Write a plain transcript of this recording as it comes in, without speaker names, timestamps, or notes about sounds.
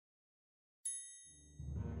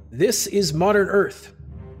This is modern Earth.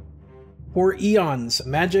 For eons,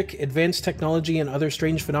 magic, advanced technology, and other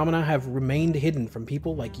strange phenomena have remained hidden from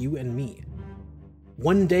people like you and me.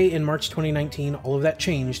 One day in March 2019, all of that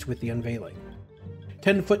changed with the unveiling.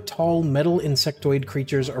 10-foot-tall metal insectoid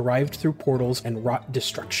creatures arrived through portals and wrought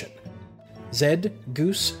destruction. Zed,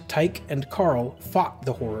 Goose, Tyke, and Carl fought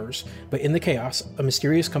the horrors, but in the chaos, a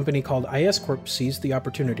mysterious company called IS Corp seized the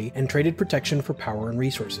opportunity and traded protection for power and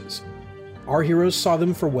resources. Our heroes saw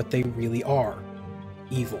them for what they really are: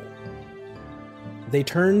 evil. They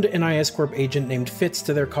turned an IS Corp agent named Fitz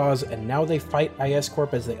to their cause, and now they fight IS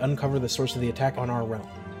Corp as they uncover the source of the attack on our realm.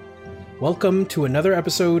 Welcome to another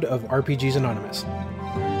episode of RPGs Anonymous.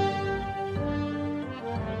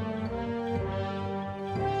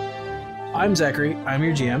 I'm Zachary, I'm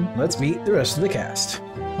your GM. Let's meet the rest of the cast.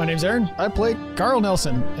 My name's Aaron. I play Carl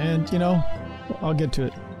Nelson, and, I'll get to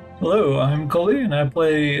it. Hello, I'm Coley, and I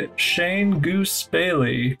play Shane Goose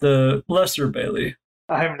Bailey, the Lesser Bailey.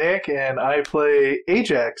 I'm Nick, and I play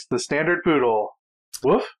Ajax, the Standard Poodle.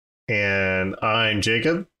 Woof. And I'm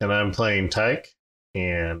Jacob, and I'm playing Tyke,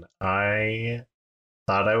 and I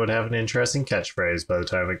thought I would have an interesting catchphrase by the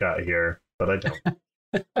time I got here, but I don't.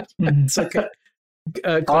 It's okay.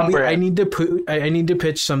 Colby, I need to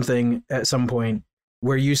pitch something at some point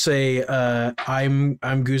where you say, "I'm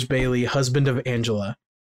Goose Bailey, husband of Angela."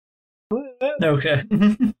 Okay.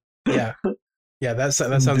 Yeah, that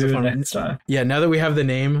sounds fun. Next time. Yeah, now that we have the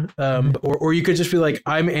name, or you could just be like,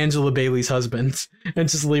 "I'm Angela Bailey's husband," and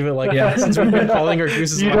just leave it like that. Since we've been calling her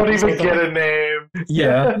Goose's. You don't even get a name.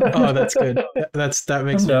 Yeah. Oh, that's good. That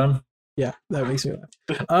makes I'm done. Yeah, that makes me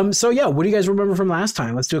laugh. So yeah, what do you guys remember from last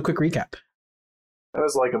time? Let's do a quick recap. That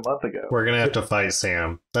was like a month ago. We're going to have to fight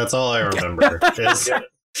Sam. That's all I remember.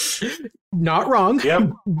 Not wrong.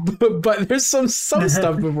 Yep. But there's some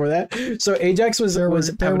stuff before that. So Ajax was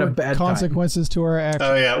having a bad consequences time. To our actions.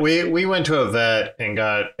 Oh yeah, we went to a vet and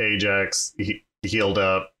got Ajax healed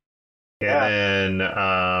up, and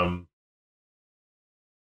then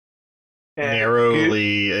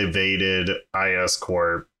narrowly evaded IS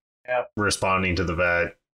Corp. Yep. Responding to the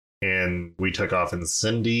vet, and we took off in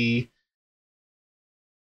Cindy.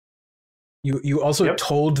 You also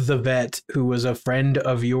told the vet, who was a friend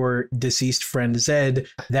of your deceased friend Zed,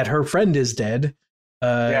 that her friend is dead.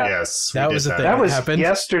 Yes, that was the thing. That was happened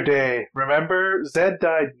yesterday. Remember, Zed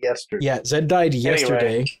died yesterday. Yeah, Zed died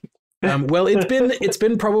yesterday. Well, it's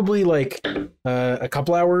been probably like a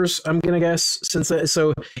couple hours, I'm gonna guess, since that.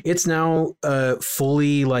 So it's now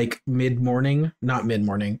fully like mid-morning, not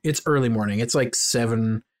mid-morning. It's early morning. It's like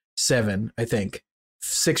 7, I think,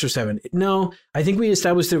 6 or 7. No, I think we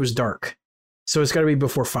established it was dark. So it's got to be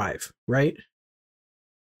before 5, right?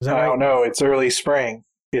 Is that I right? don't know. It's early spring.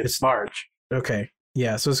 It's March. Okay.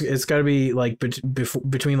 Yeah. So it's got to be like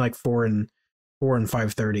between like 4 and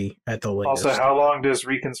 5:30 at the latest. Also, how long does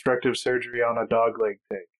reconstructive surgery on a dog leg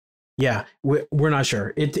take? Yeah, we're not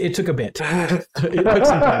sure. It took a bit. It took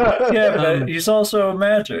some time. Yeah, but he's also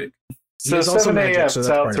magic. So he's also 7 a.m. magic, so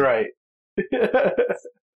sounds right.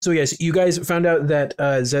 So yes, you guys found out that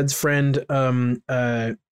Zed's friend,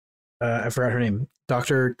 I forgot her name,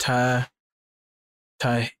 Dr.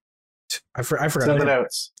 I forgot. It's in the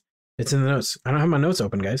notes. It's in the notes. I don't have my notes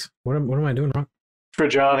open, guys. What am I doing wrong?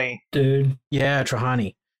 Trajani. Dude. Yeah,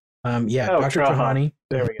 Trahani. Dr. Trahani.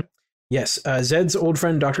 There we go. Yes, Zed's old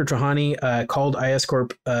friend, Dr. Trahani, called IS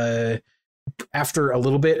Corp after a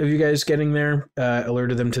little bit of you guys getting there,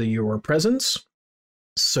 alerted them to your presence.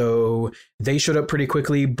 So they showed up pretty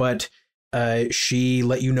quickly, but she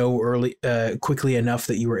let you know quickly enough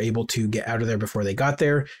that you were able to get out of there before they got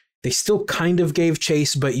there. They still kind of gave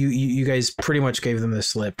chase, but you guys pretty much gave them the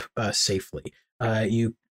slip safely.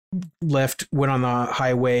 You went on the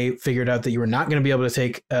highway, figured out that you were not going to be able to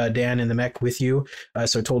take Dan in the mech with you,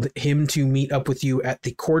 so told him to meet up with you at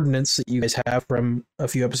the coordinates that you guys have from a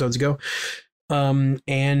few episodes ago.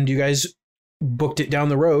 And you guys booked it down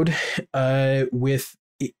the road with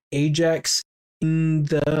Ajax in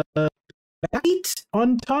the right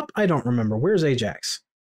on top. I don't remember. Where's Ajax?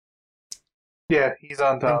 Yeah, he's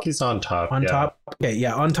on top. I think he's on top. On top. Okay,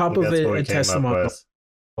 yeah, on top of a Tesla model.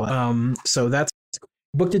 So that's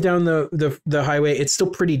booked it down the highway. It's still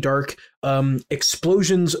pretty dark.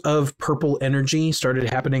 Explosions of purple energy started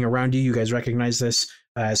happening around you. You guys recognize this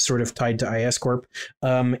as sort of tied to IS Corp.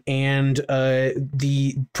 And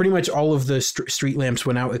the pretty much all of the street lamps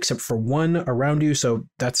went out except for one around you. So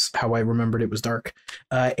that's how I remembered it was dark.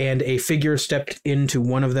 And a figure stepped into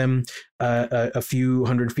one of them a few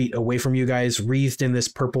hundred feet away from you guys, wreathed in this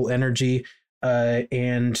purple energy.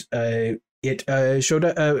 And it showed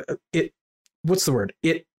it. What's the word?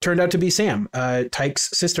 It turned out to be Sam,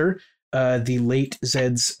 Tyke's sister, the late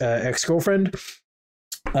Zed's ex-girlfriend.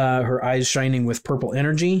 Her eyes shining with purple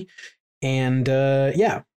energy, and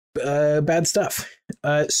bad stuff.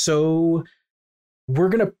 So we're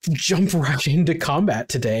gonna jump right into combat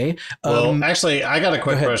today. Well, actually, I got a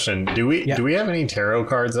quick question. Do we have any tarot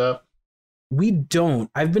cards up? We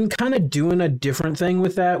don't. I've been kind of doing a different thing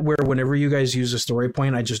with that, where whenever you guys use a story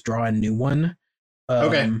point, I just draw a new one.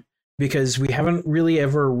 Okay. Because we haven't really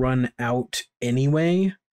ever run out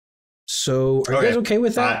anyway. So are you guys okay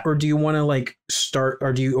with that? Or do you want to like start,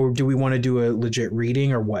 or do we want to do a legit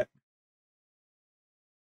reading or what?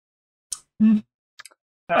 I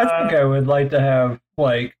think I would like to have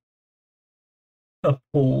like a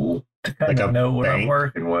pool to kind of know what I'm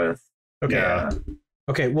working with. Okay. Yeah.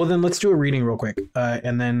 Okay, well then let's do a reading real quick,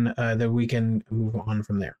 and then we can move on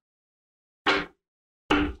from there.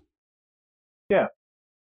 Yeah.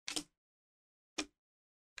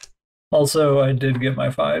 Also, I did get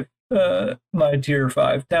my my tier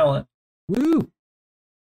 5 talent. Woo!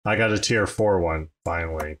 I got a tier 4 one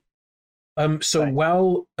finally. So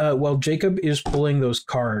while Jacob is pulling those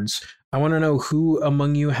cards, I want to know who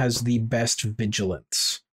among you has the best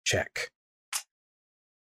vigilance check.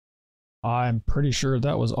 I'm pretty sure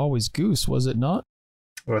that was always Goose, was it not?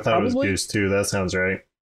 Oh, I thought it was Goose too. That sounds right.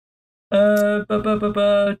 2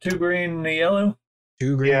 green and a yellow.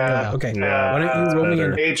 2 green. Yeah. Okay. Yeah, Why don't you roll me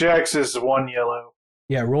an Ajax is 1 yellow.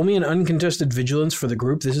 Yeah, roll me an uncontested vigilance for the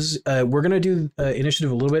group. This is we're gonna do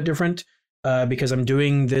initiative a little bit different because I'm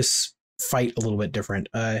doing this fight a little bit different.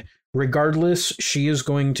 Regardless, she is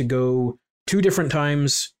going to go 2 different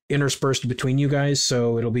times interspersed between you guys,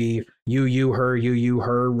 so it'll be you,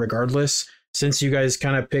 her, regardless. Since you guys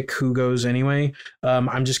kind of pick who goes anyway,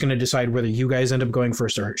 I'm just gonna decide whether you guys end up going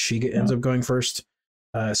first or she ends up going first.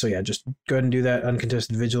 So yeah, just go ahead and do that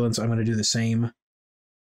uncontested vigilance. I'm gonna do the same.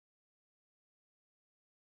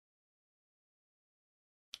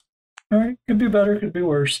 All right, could be better, could be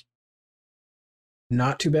worse.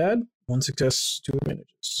 Not too bad. 1 success, 2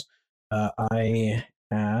 advantages. I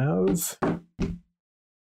have.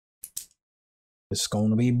 It's going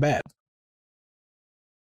to be bad.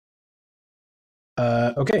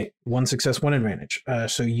 Okay, 1 success, 1 advantage.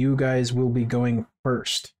 So you guys will be going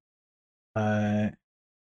first.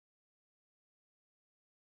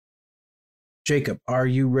 Jacob, are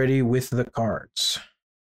you ready with the cards?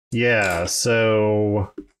 Yeah.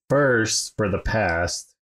 So first, for the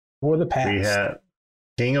past, we had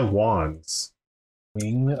King of Wands.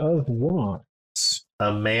 King of Wands.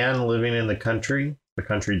 A man living in the country, a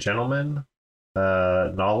country gentleman,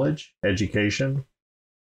 knowledge, education.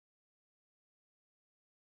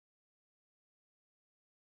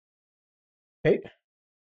 Okay.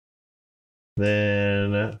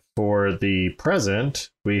 Then for the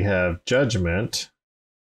present, we have Judgment.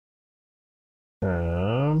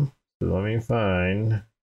 So let me find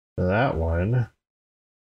that one.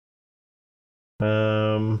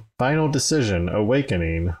 Final Decision,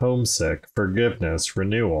 Awakening, Homesick, Forgiveness,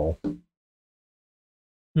 Renewal.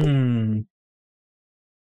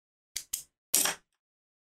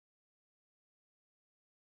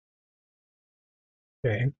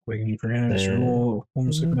 Okay, Awakening, Forgiveness, Renewal,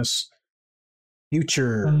 Homesickness,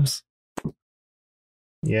 Future.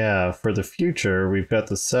 Yeah, for the future, we've got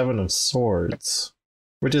the 7 of Swords,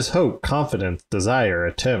 which is hope, confidence, desire,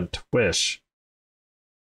 attempt, wish.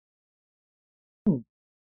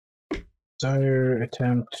 Desire,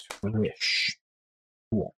 attempt, wish.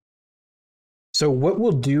 Cool. So what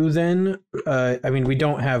we'll do then, I mean, we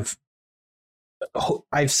don't have,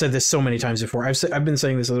 I've said this so many times before. I've been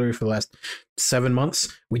saying this literally for the last 7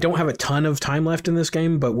 months. We don't have a ton of time left in this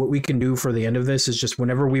game, but what we can do for the end of this is just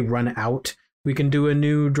whenever we run out, we can do a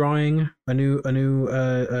new drawing, a new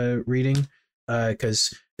reading.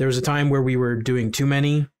 Because there was a time where we were doing too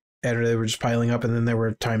many, and they were just piling up, and then there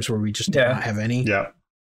were times where we just did not have any. Yeah.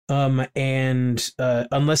 And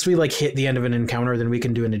unless we like hit the end of an encounter, then we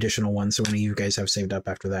can do an additional one. So any of you guys have saved up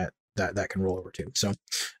after that, that can roll over too. So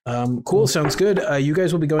cool, sounds good. You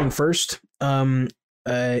guys will be going first. You're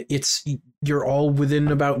all within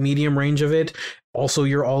about medium range of it. Also,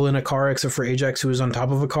 you're all in a car except for Ajax, who is on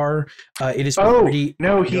top of a car. It is pretty.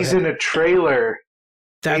 No, he's in a trailer.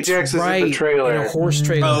 That's Ajax right. is in the trailer. In a horse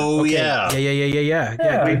trailer. Oh, okay. yeah.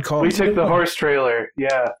 Yeah. Good call. We took the horse trailer.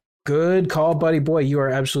 Yeah. Good call, buddy boy. You are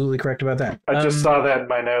absolutely correct about that. I just saw that in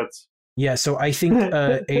my notes. Yeah, so I think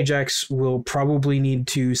Ajax will probably need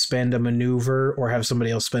to spend a maneuver or have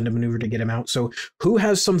somebody else spend a maneuver to get him out. So who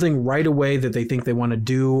has something right away that they think they want to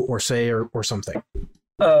do or say or something?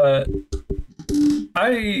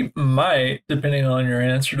 I might, depending on your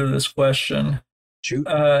answer to this question. Shoot.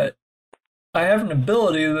 I have an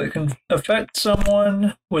ability that can affect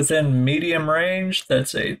someone within medium range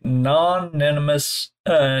that's a non-nemesis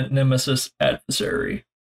nemesis adversary.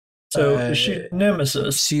 So is she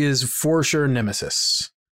nemesis? She is for sure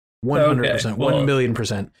nemesis. 100%, Okay, well,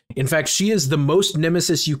 1,000,000%. In fact, she is the most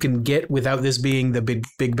nemesis you can get without this being the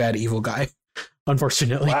big bad evil guy,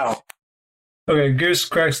 unfortunately. Wow. Okay, Goose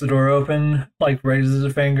cracks the door open, like raises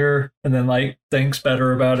a finger, and then like thinks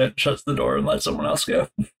better about it, shuts the door, and lets someone else go.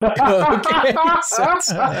 Okay. Sounds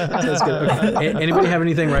good. Okay. Anybody have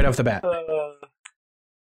anything right off the bat?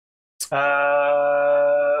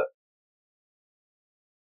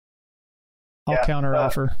 I'll counter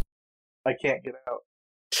offer. I can't get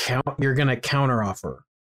out. You're gonna counter offer.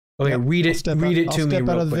 Okay, Yep. read it to me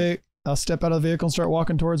real quick. I'll step out of the vehicle and start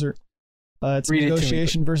walking towards her. It's Read it to me,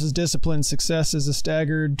 negotiation versus discipline. Success is a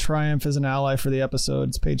staggered, triumph is an ally for the episode.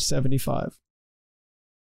 It's page 75.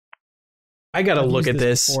 I gotta I've look used at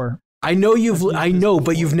this. before. I know but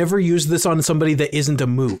before. you've never used this on somebody that isn't a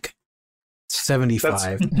mook.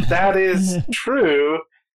 75. That is true.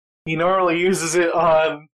 He normally uses it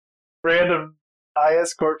on random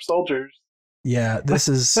IS Corp soldiers. Yeah, this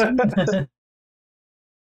is. I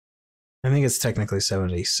think it's technically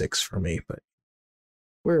 76 for me, but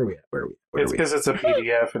where are we at? Where It's because it's a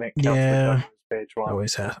PDF and it counts Yeah. the page one.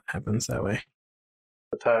 Always happens that way.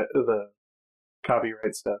 The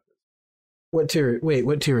copyright stuff. What tier? Wait,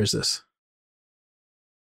 what tier is this?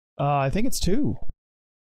 I think it's 2.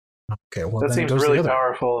 Okay, well That then seems it goes really the other.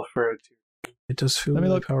 powerful for a two. It does feel Let me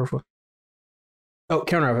really look. powerful. Oh,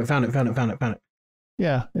 counter offer. Found it.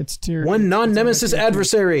 Yeah, it's tier. One it's non-nemesis tier 2.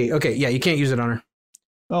 adversary. Okay, yeah, you can't use it on her.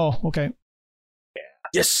 Oh, okay.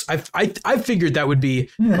 Yes, I figured that would be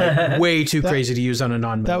like way too crazy to use on a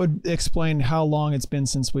non. That would explain how long it's been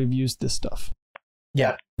since we've used this stuff.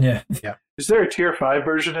 Yeah. Is there a tier 5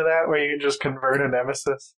 version of that where you can just convert a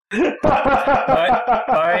nemesis?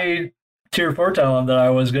 I tier 4 talent that I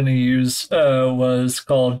was going to use was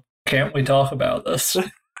called "Can't We Talk About This?"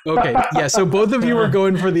 Okay, yeah. So both of you were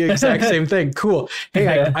going for the exact same thing. Cool. Hey,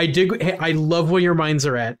 Yeah. I dig. Hey, I love where your minds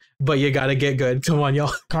are at, but you got to get good. Come on,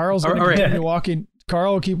 y'all. Carl's going All right. to continue walking.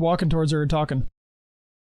 Carl will keep walking towards her and talking.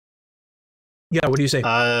 Yeah. What do you say?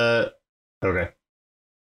 Okay.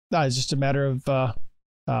 It's just a matter of,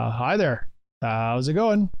 hi there. How's it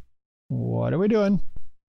going? What are we doing?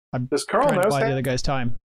 Does Carl Trying to know buy the that? other guy's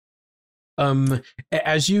time.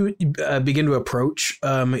 As you begin to approach,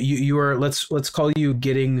 you are let's call you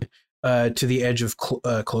getting to the edge of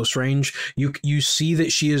close range. You see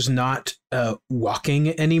that she is not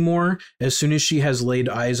walking anymore. As soon as she has laid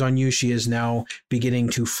eyes on you, she is now beginning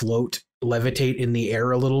to levitate in the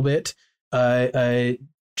air a little bit.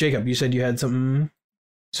 Jacob, you said you had something.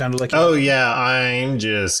 Sounded like. Oh yeah, I'm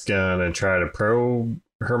just gonna try to probe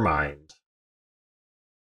her mind.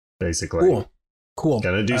 Basically. Cool.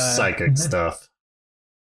 Gonna do psychic stuff.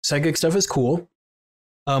 Psychic stuff is cool.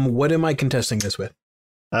 What am I contesting this with?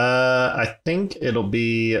 I think it'll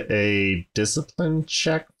be a discipline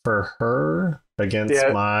check for her against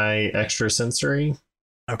my extrasensory.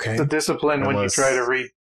 Okay. It's a discipline when you Unless- try to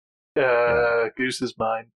read Goose's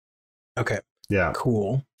mind. Okay. Yeah.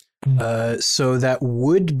 Cool. So that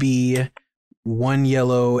would be 1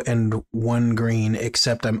 yellow and 1 green,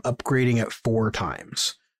 except I'm upgrading it 4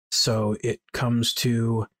 times. So it comes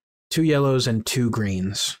to 2 yellows and 2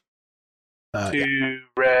 greens. 2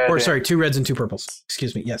 red. Or sorry, 2 reds and 2 purples.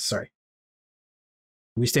 Excuse me. Yes, sorry.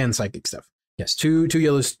 We stand psychic stuff. Yes, 2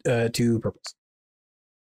 yellows, 2 purples.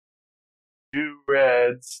 2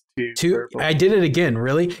 reds, 2 purples. I did it again.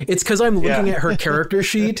 Really? It's because I'm looking at her character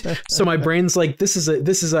sheet, so my brain's like, this is a 2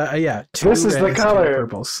 This is the reds, 2 color.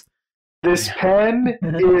 purples. This pen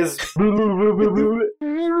is Green.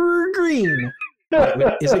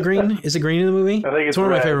 Wait, is it green? Is it green in the movie? I think It's one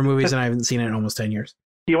of my red. favorite movies, and I haven't seen it in almost 10 years.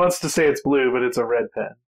 He wants to say it's blue, but it's a red pen.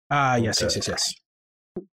 Ah, yes.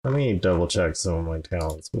 Let me double check some of my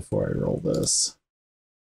talents before I roll this.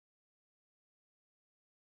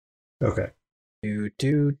 Okay.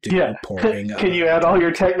 Yeah. Pouring Can you add all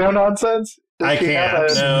your techno nonsense? Does I she have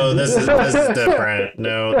can't. a- No, this is different.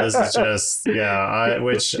 No, this is just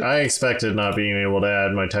which I expected not being able to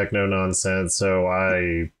add my techno nonsense, so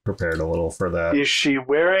I prepared a little for that. Is she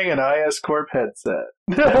wearing an IS Corp headset?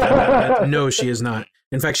 No, she is not.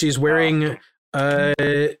 In fact, she's wearing. I'm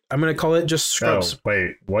gonna call it just scrubs. Oh,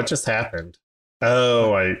 wait, what just happened?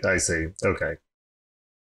 Oh, I see. Okay.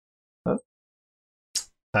 Huh?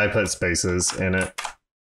 I put spaces in it.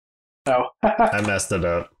 Oh. I messed it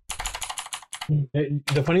up.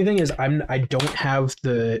 The funny thing is, I don't have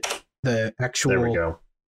the There we actual go.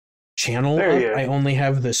 channel There you up. go. I only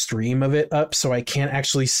have the stream of it up, so I can't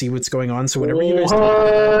actually see what's going on. So whenever you guys talk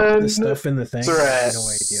about the stuff in the thing, I have no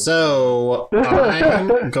idea. So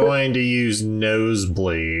I'm going to use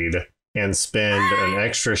Nosebleed and spend an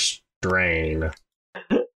extra strain.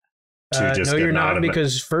 To just No, get you're not,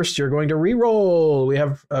 because first you're going to re-roll. We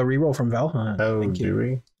have a re-roll from Valhand. Oh, Thank you. do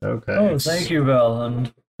we? Okay. Oh, thank you,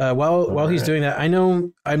 Valhand. While he's Alright. doing that, I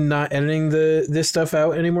know I'm not editing this stuff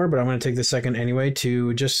out anymore, but I'm going to take the second anyway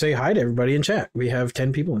to just say hi to everybody in chat. We have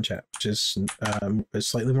 10 people in chat, which is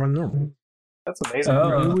slightly more than normal. That's amazing.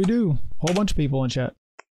 Oh. We do. Whole bunch of people in chat.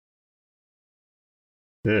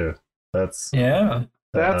 Yeah, that's Yeah.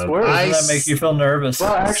 That's worse. Doesn't that make you feel nervous?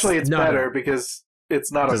 Well, actually, it's No. better because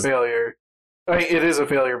it's not a 'Cause- failure. I mean, it is a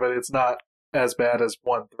failure, but it's not as bad as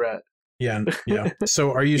one threat. Yeah, yeah.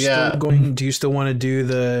 So are you Yeah. still going? Do you still want to do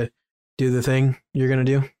the thing you're going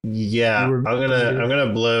to do? Yeah, You were- I'm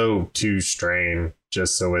gonna blow 2 strain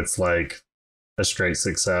just so it's like a straight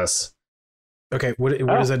success. Okay, what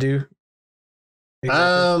does that do?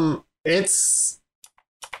 It's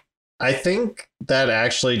I think that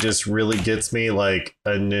actually just really gets me like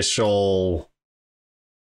initial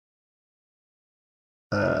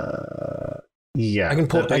yeah. I can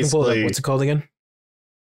pull it up. What's it called again?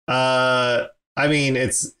 I mean,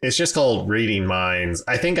 it's just called reading minds.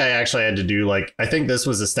 I think I actually had to do I think this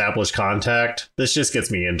was established contact. This just gets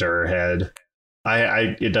me into her head.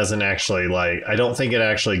 It doesn't actually I don't think it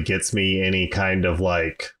actually gets me any kind of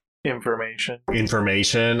Information.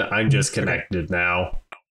 information. I'm just connected now.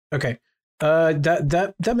 Okay.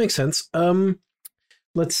 That makes sense.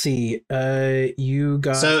 Let's see. You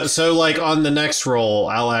got So on the next roll,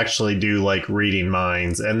 I'll actually do reading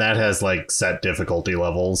minds, and that has set difficulty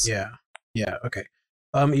levels. Yeah, okay.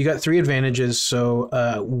 You got 3 advantages, so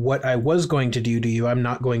what I was going to do to you, I'm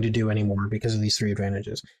not going to do anymore because of these 3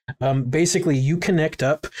 advantages. Basically, you connect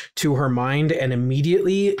up to her mind, and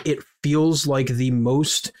immediately it feels like the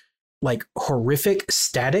most horrific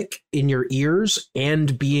static in your ears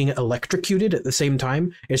and being electrocuted at the same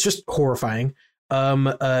time. It's just horrifying.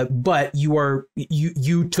 But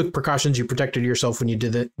you took precautions. You protected yourself when you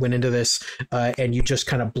went into this, and you just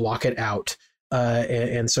kind of block it out.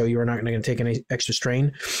 And so you are not going to take any extra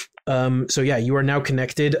strain. So yeah, you are now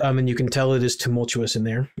connected, and you can tell it is tumultuous in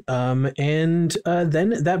there. And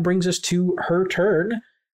then that brings us to her turn.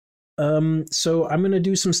 So I'm going to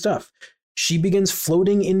do some stuff. She begins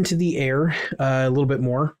floating into the air a little bit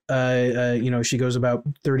more. She goes about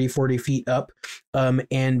 30, 40 feet up.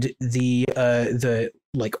 And the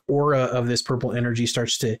aura of this purple energy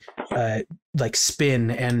starts to spin,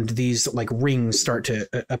 and these rings start to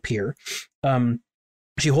appear.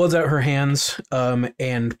 She holds out her hands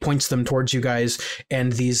and points them towards you guys,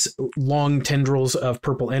 and these long tendrils of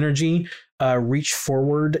purple energy reach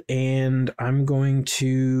forward, and I'm going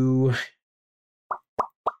to...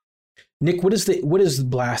 Nick, what does the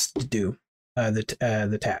blast do?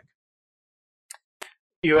 The tag.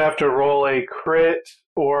 You have to roll a crit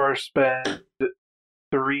or spend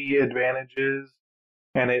 3 advantages,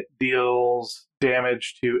 and it deals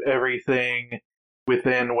damage to everything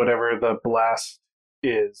within whatever the blast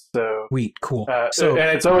is. So Sweet, cool. and So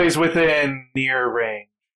it's always within near range.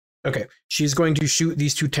 okay, she's going to shoot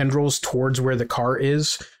these 2 tendrils towards where the car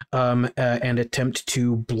is, and attempt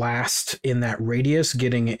to blast in that radius,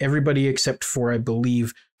 getting everybody except for, I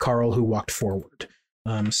believe, Carl, who walked forward.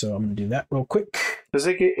 So I'm going to do that real quick. Does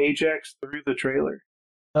it get Ajax through the trailer?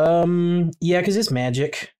 Yeah, because it's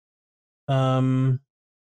magic.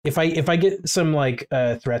 If I get some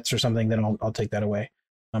threats or something, then I'll take that away.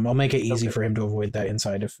 I'll make it easy for him to avoid that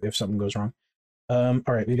inside if something goes wrong. All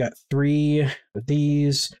right, we got 3 of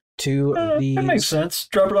these, 2 of these. That makes sense.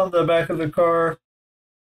 Drop it on the back of the car.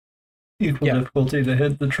 Equal difficulty to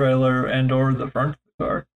hit the trailer and or the front of the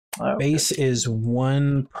car. Oh, okay. Base is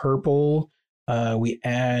 1 purple. We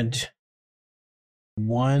add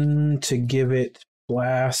 1 to give it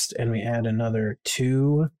blast, and we add another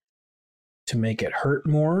 2 to make it hurt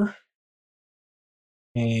more.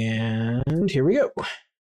 And here we go.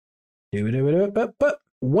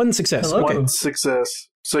 1 success. Hello. Okay. One success.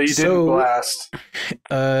 So you didn't So- blast.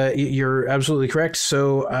 You're absolutely correct.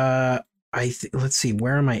 So let's see,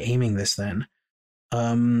 where am I aiming this then?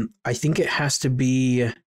 I think it has to be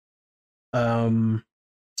You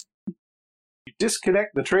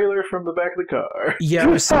disconnect the trailer from the back of the car. yeah, I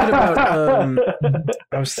was thinking about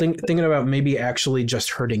thinking about maybe actually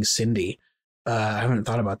just hurting Cindy. I haven't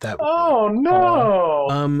thought about that before. Oh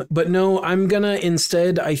no! But no, I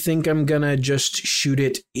think I'm gonna just shoot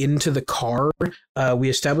it into the car. We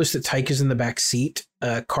established that Tyke is in the back seat.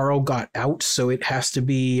 Carl got out, so it has to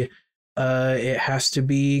be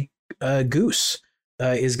Goose.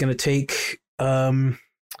 is going to take 1,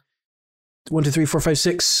 2, 3, 4, 5,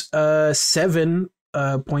 6, 7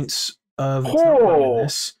 points of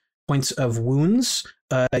points of wounds.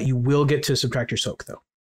 You will get to subtract your soak though.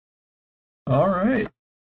 All right.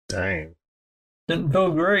 Dang. Didn't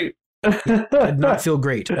feel great. Did not feel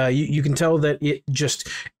great. You can tell that it just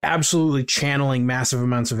absolutely channeling massive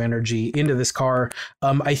amounts of energy into this car.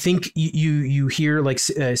 I think you hear like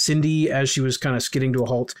Cindy as she was kind of skidding to a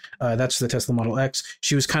halt. That's the Tesla Model X.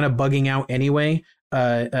 She was kind of bugging out anyway.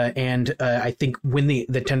 And I think when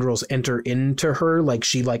the tendrils enter into her, like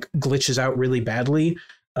she like glitches out really badly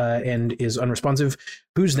and is unresponsive.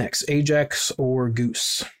 Who's next, Ajax or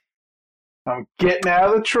Goose? I'm getting out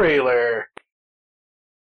of the trailer.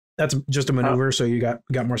 That's just a maneuver, so you got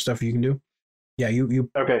more stuff you can do. Yeah, you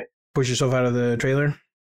Okay. push yourself out of the trailer.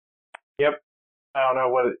 Yep. I don't know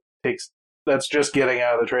what it takes. That's just getting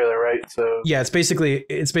out of the trailer, right? So Yeah, it's basically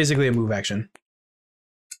a move action.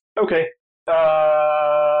 okay.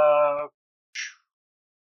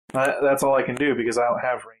 That's all I can do because I don't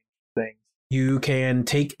have range things. You can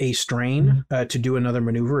take a strain to do another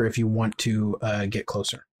maneuver if you want to get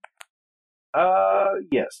closer.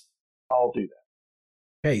 Yes, I'll do that.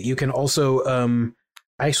 Okay, you can also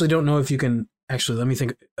I actually don't know if you can actually, let me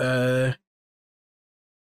think.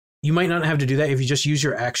 You might not have to do that. If you just use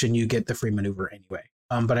your action, you get the free maneuver anyway.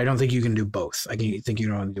 But I don't think you can do both. I think you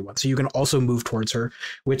can only do one. So you can also move towards her,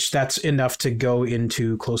 which that's enough to go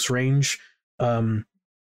into close range.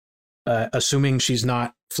 Assuming she's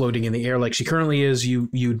not floating in the air like she currently is,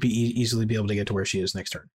 you'd be easily be able to get to where she is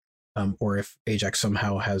next turn. Or if Ajax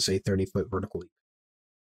somehow has a 30-foot vertical leap.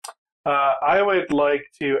 I would like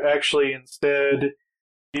to actually instead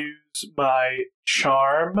use my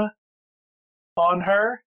charm on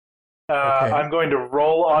her. Okay. I'm going to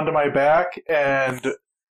roll onto my back and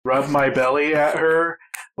rub my belly at her,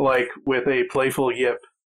 like with a playful yip.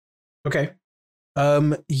 Okay.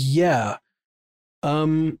 Yeah.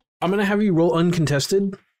 I'm gonna have you roll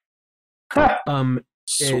uncontested.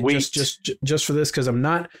 Sweet. Just for this, because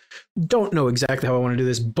don't know exactly how I want to do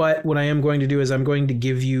this, but what I am going to do is I'm going to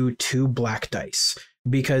give you 2 black dice,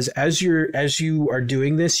 because as you are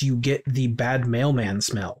doing this, you get the bad mailman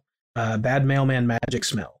smell, bad mailman magic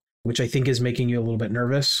smell, which I think is making you a little bit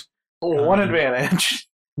nervous. One advantage.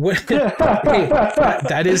 That's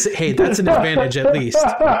an advantage at least.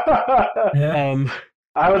 Yeah.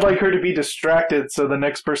 I would like her to be distracted so the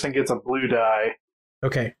next person gets a blue die.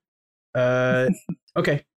 Okay.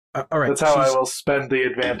 Okay. All right. That's how I will spend the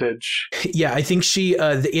advantage. Yeah, I think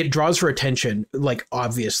it draws her attention, like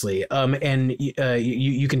obviously. And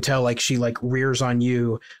you can tell like she like rears on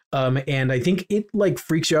you. And I think it like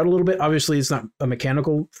freaks you out a little bit. Obviously, it's not a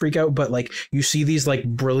mechanical freak out, but like you see these like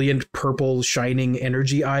brilliant purple shining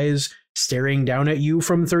energy eyes staring down at you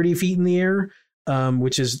from 30 feet in the air.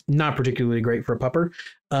 Which is not particularly great for a pupper.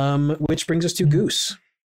 Which brings us to Goose.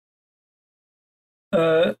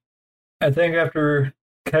 I think after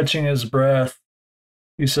catching his breath,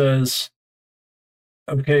 he says,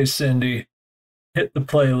 "Okay, Cindy, hit the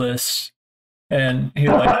playlist." And he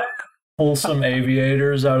like pulls some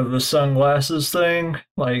aviators out of the sunglasses thing,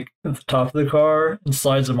 like at the top of the car, and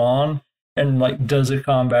slides them on, and like does a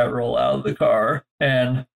combat roll out of the car,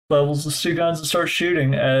 and levels the 2 guns and starts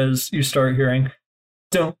shooting as you start hearing,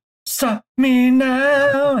 "Don't stop me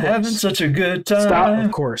now, having such a good time." Stop.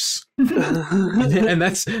 Of course. And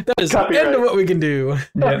that is the Copyright. end of what we can do.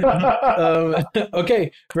 Yeah.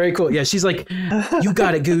 Okay, very cool. Yeah, she's like, "You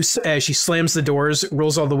got it, Goose." As she slams the doors,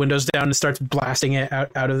 rolls all the windows down, and starts blasting it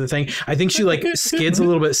out of the thing. I think she like skids a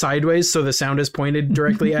little bit sideways, so the sound is pointed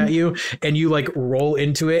directly at you, and you like roll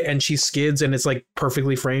into it, and she skids, and it's like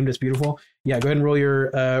perfectly framed. It's beautiful. Yeah, go ahead and roll your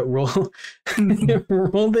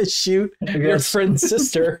roll to shoot your friend's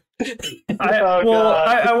sister. I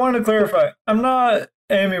want to clarify. I'm not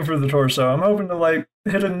aiming for the torso. I'm hoping to like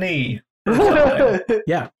hit a knee. Or something.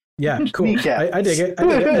 Yeah, cool. Kneecap. I dig it.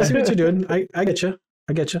 I see what you're doing. I get you.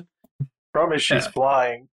 Problem is she's Yeah.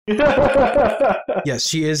 flying. Yes,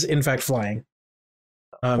 she is in fact flying.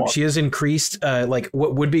 She is increased. Like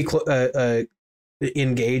what would be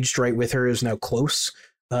engaged right with her is now close.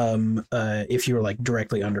 If you were like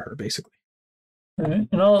directly under her, basically. Alright,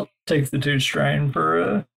 and I'll take the 2 strain for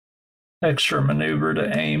a extra maneuver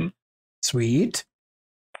to aim. Sweet.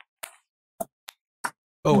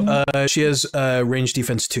 Oh, she has range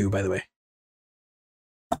defense 2, by the way.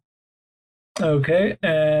 Okay,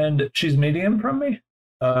 and she's medium from me.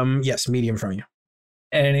 Yes, medium from you.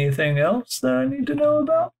 Anything else that I need to know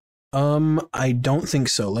about? I don't think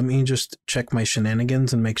so. Let me just check my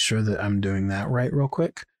shenanigans and make sure that I'm doing that right real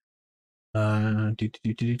quick.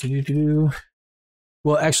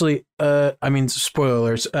 Well, actually, I mean,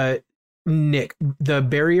 spoilers. Nick, the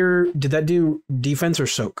barrier, did that do defense or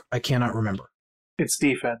soak? I cannot remember. It's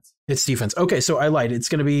defense. It's defense. Okay, so I lied. It's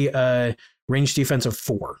going to be range defense of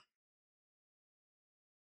 4.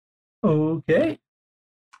 Okay.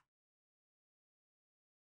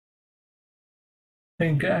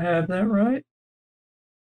 Think I have that right.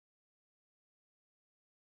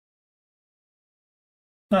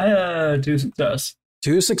 I 2 success.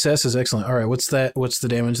 2 success is excellent. All right, what's that? What's the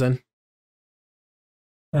damage then?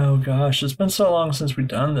 Oh gosh, it's been so long since we've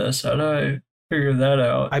done this. How do I figure that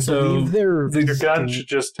out? I believe they're Your gun should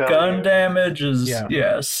just tell gun you. damage is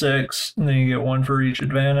Yeah. 6, and then you get 1 for each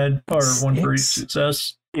advantage or 1 for each 6?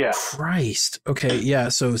 success. Yeah. Christ. Okay, yeah,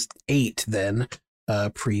 so 8 then.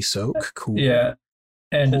 Pre-soak. Cool. Yeah,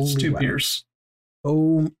 and it's Holy 2 wow. pierce.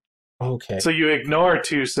 Oh, okay. So you ignore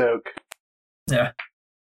 2 soak. Yeah.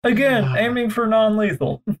 Again, Ah. aiming for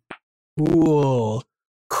non-lethal. Cool.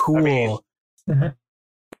 Cool. I mean,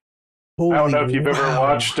 Holy I don't know if you've ever wow.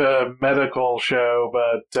 watched a medical show,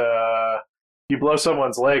 but you blow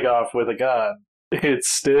someone's leg off with a gun, it's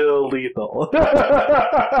still lethal.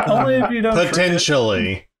 Only if you don't treat it.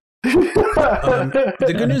 Potentially.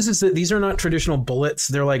 The good news is that these are not traditional bullets.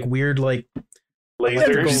 They're like weird, like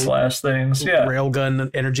Energy Lasers. blast things. Yeah. railgun,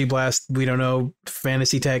 energy blast. We don't know,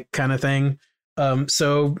 fantasy tech kind of thing.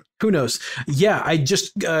 So who knows? Yeah, I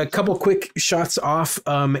just a couple quick shots off,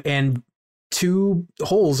 and 2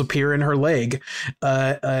 holes appear in her leg,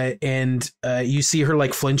 and you see her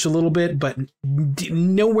like flinch a little bit, but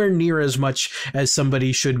nowhere near as much as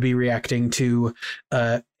somebody should be reacting to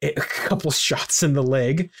a couple shots in the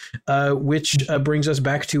leg, which brings us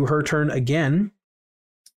back to her turn again.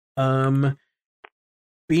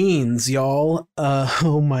 Beans, y'all.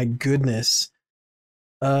 Oh my goodness.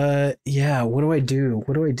 Yeah, what do I do?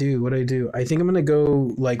 I think I'm gonna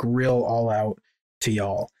go like real all out to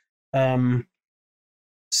y'all.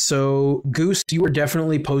 So Goose, you are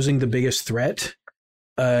definitely posing the biggest threat.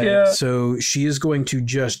 Yeah. So she is going to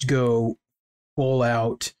just go full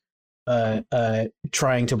out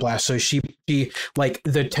trying to blast. So she like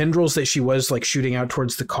the tendrils that she was like shooting out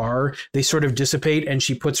towards the car, they sort of dissipate, and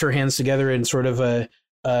she puts her hands together in sort of a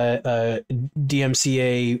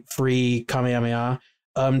DMCA free Kamehameha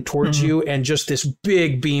towards you, and just this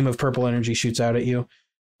big beam of purple energy shoots out at you.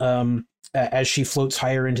 As she floats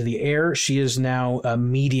higher into the air, she is now a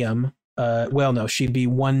medium. Well, no, she'd be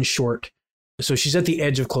 1 short. So she's at the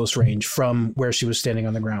edge of close range from where she was standing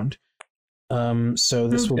on the ground. So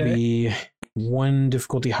this will be 1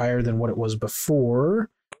 difficulty higher than what it was before,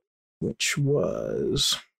 which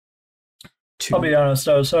was 2. I'll be honest,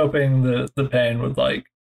 I was hoping the pain would like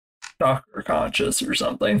knock her conscious or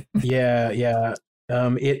something. Yeah.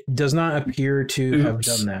 It does not appear to have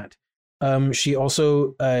done that. She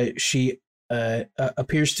also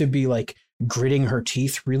appears to be like gritting her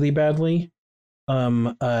teeth really badly.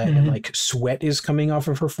 And like sweat is coming off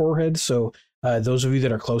of her forehead. So those of you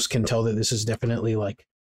that are close can tell that this is definitely like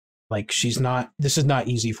this is not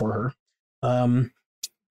easy for her.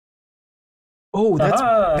 Oh, that's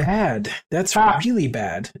bad. That's really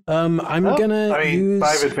bad. I'm gonna use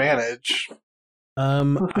 5 advantage.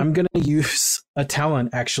 I'm gonna use a talent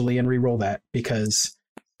actually and re-roll that because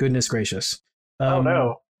goodness gracious. Oh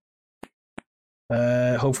no.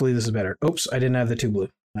 Hopefully this is better. Oops, I didn't have the 2 blue.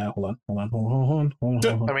 Hold on.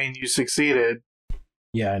 I mean, you succeeded.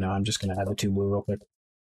 Yeah, I know. I'm just gonna add the 2 blue real quick.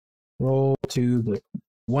 Roll 2 blue.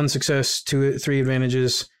 1 success, 3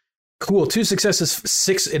 advantages. Cool. 2 successes,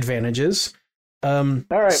 6 advantages. All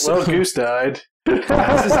right. Well, Goose died. This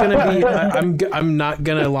is gonna be. I'm not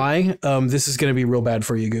gonna lie. This is gonna be real bad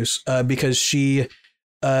for you, Goose, because she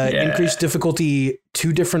increased difficulty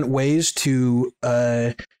 2 different ways to.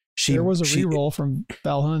 There was a reroll from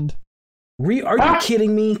Valhund. Are you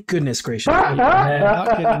kidding me? Goodness gracious! I'm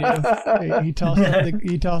not kidding you.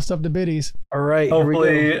 He tossed up the biddies. All right.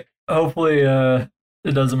 Hopefully, it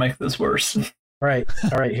doesn't make this worse. All right.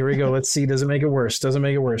 Here we go. Let's see. Does it make it worse?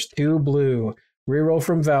 2 blue. Reroll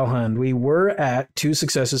from Valhund. We were at 2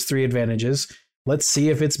 successes, 3 advantages. Let's see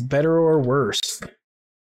if it's better or worse.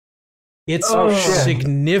 It's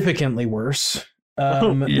significantly worse.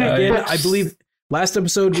 Again, I believe last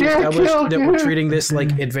episode we established that we're treating this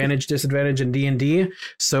like advantage, disadvantage, and D&D.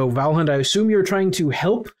 So Valhund, I assume you're trying to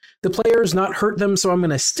help the players, not hurt them. So I'm going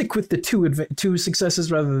to stick with the 2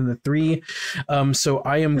 successes rather than the 3. So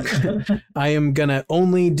I am gonna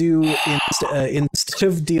only do instead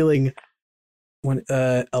of dealing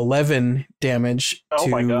 11 damage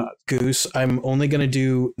to Goose, I'm only going to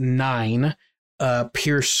do 9,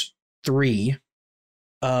 pierce 3,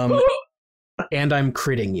 and I'm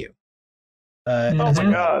critting you. Oh my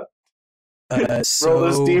god. So, Roll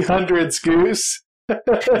those D100s, Goose.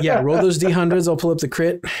 yeah, roll those D100s. I'll pull up the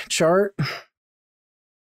crit chart.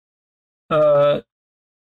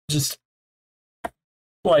 Just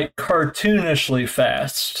like cartoonishly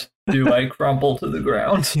fast do I crumple to the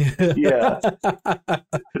ground. Yeah.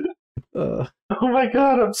 Uh, Oh my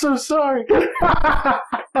god, I'm so sorry.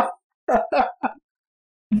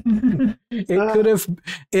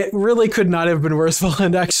 it really could not have been worse,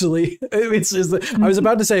 Valand, actually. It's just, I was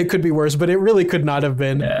about to say it could be worse, but it really could not have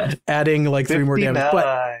been, adding like 3 more damage.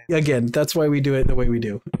 But again, that's why we do it the way we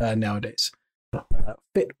do nowadays.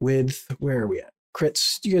 Fit with, where are we at?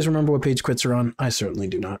 Crits. Do you guys remember what page crits are on? I certainly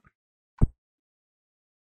do not.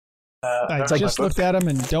 I just looked at them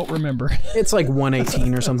and don't remember. It's like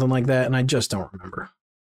 118 or something like that, and I just don't remember.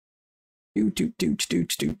 Do.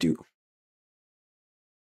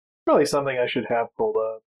 Probably something I should have pulled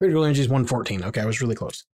up. Critical energy is 114. Okay, I was really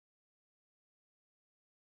close.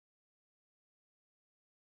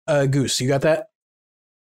 Goose, you got that?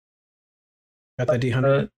 Got that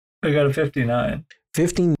D100? I got a 59.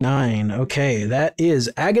 59. Okay, that is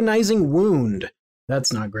agonizing wound.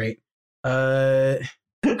 That's not great.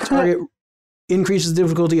 Target increases the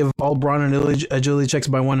difficulty of all brawn and agility checks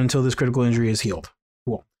by 1 until this critical injury is healed.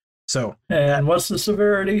 Cool. So, and what's the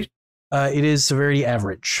severity? It is severity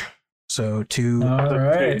average. So 2. All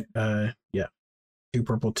right. 2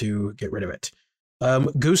 purple to get rid of it.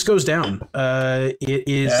 Goose goes down. It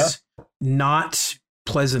is not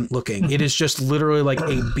pleasant looking. It is just literally like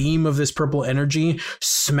a beam of this purple energy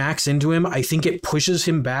smacks into him. I think it pushes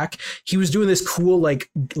him back. He was doing this cool like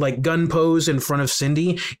gun pose in front of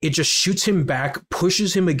Cindy. It just shoots him back,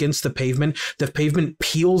 pushes him against the pavement. The pavement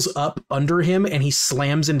peels up under him and he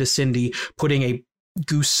slams into Cindy, putting a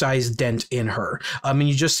goose-sized dent in her. And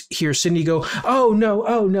you just hear Cindy go, oh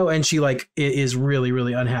no, and she like is really,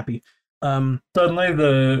 really unhappy. Suddenly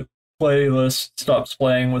the playlist stops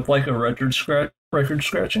playing with like a record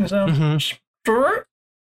scratching sound. Mm-hmm.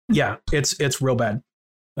 Yeah, it's real bad.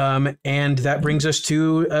 And that brings us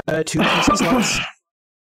to 2 PC slots.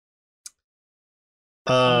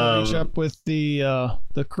 Reach up with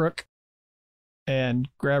the crook and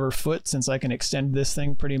grab her foot, since I can extend this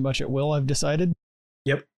thing pretty much at will, I've decided.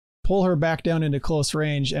 Yep. Pull her back down into close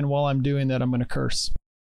range, and while I'm doing that, I'm going to curse.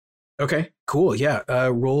 Okay, cool. Yeah.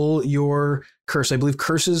 Roll your curse. I believe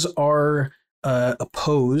curses are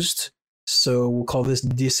opposed, so we'll call this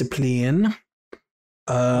discipline.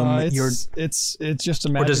 It's just a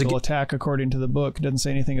magical attack according to the book. It doesn't say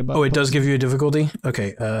anything about. Oh, it does give you a difficulty.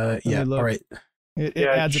 Okay. Yeah. All right. It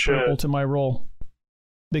adds a purple to my roll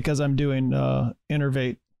because I'm doing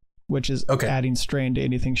innervate, which is adding strain to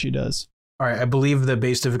anything she does. All right. I believe the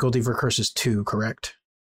base difficulty for curse is 2. Correct?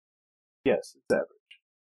 Yes, it's average.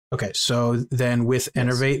 Okay, so then with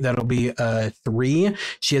Enervate, that'll be 3.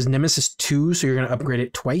 She has Nemesis 2, so you're going to upgrade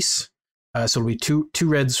it twice. So it'll be 2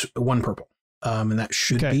 reds, 1 purple. And that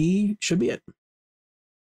should be it.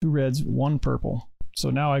 2 reds, 1 purple. So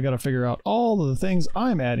now I got to figure out all of the things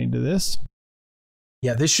I'm adding to this.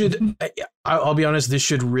 Yeah, this should, I'll be honest, this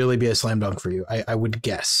should really be a slam dunk for you. I would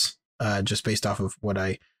guess, just based off of what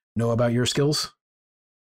I know about your skills.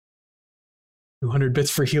 200 bits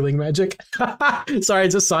for healing magic. Sorry, I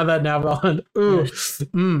just saw that now, Valand.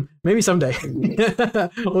 Ooh, maybe someday.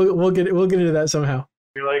 we'll get into that somehow.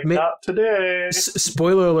 You're like, not today.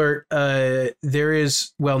 Spoiler alert. There is,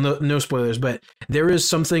 well, no spoilers, but there is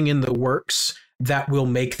something in the works that will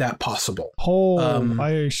make that possible.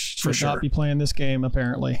 I should not be playing this game,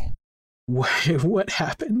 apparently. What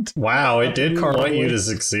happened? Wow, it did want you to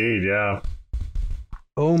succeed, yeah.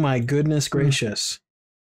 Oh my goodness gracious.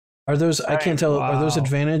 Are those, I can't tell, are those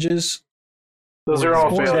advantages? Those are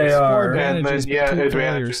all failures. They are. And then,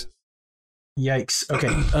 advantages. Yikes. Okay.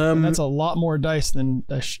 That's a lot more dice than,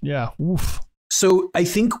 oof. So I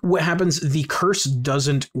think what happens, the curse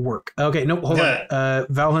doesn't work. Okay, no, hold on.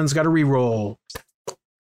 Valhen's got to re-roll.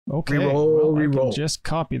 Okay. Reroll. I can just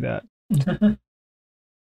copy that. I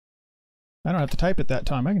don't have to type it that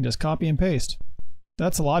time. I can just copy and paste.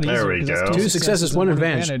 That's a lot easier. There we go. 2 successes, 1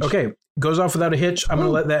 advantage. Okay, goes off without a hitch. I'm going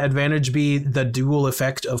to let that advantage be the dual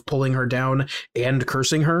effect of pulling her down and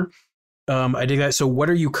cursing her. I dig that. So what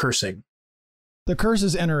are you cursing? The curse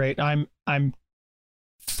is Enerate. I'm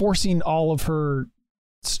forcing all of her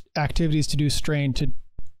activities to do strain to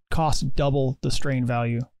cost double the strain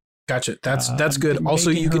value. Gotcha. That's good. Also,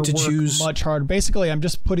 you get to choose much harder. Basically, I'm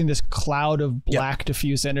just putting this cloud of black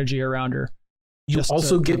diffuse energy around her. You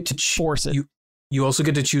also get to force it. You also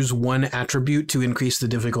get to choose 1 attribute to increase the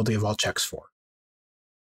difficulty of all checks for.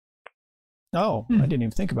 Oh, I didn't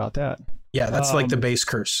even think about that. Yeah, that's like the base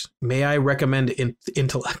curse. May I recommend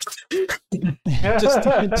intellect?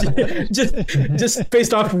 just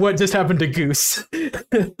based off what just happened to Goose.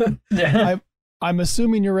 I'm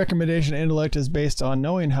assuming your recommendation intellect is based on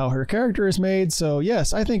knowing how her character is made. So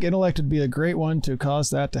yes, I think intellect would be a great one to cause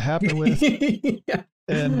that to happen with. Yeah.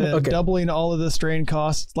 And then doubling all of the strain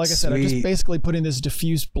costs. Like I said, I'm just basically putting this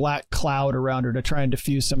diffuse black cloud around her to try and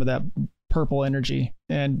diffuse some of that purple energy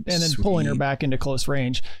and then pulling her back into close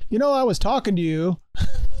range. You know, I was talking to you.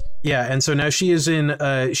 Yeah, and so now she is in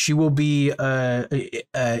she will be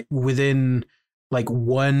within like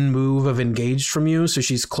one move of engaged from you, so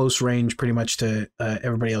she's close range pretty much to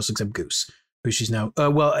everybody else except Goose, who she's now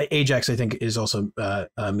well, Ajax I think is also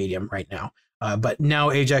medium right now. But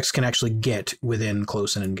now Ajax can actually get within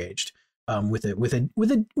close and engaged with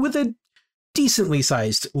a decently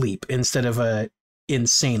sized leap instead of a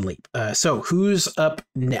insane leap. So who's up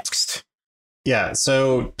next? Yeah,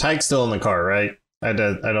 so Tyke's still in the car, right? I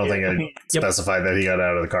don't think I specified that he got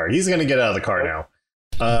out of the car. He's going to get out of the car now.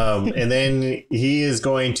 And then he is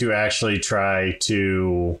going to actually try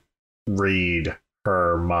to read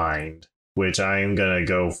her mind, which I am going to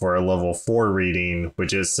go for a level 4 reading,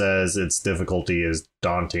 which it says its difficulty is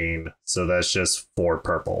daunting. So that's just 4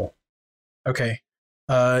 purple. Okay.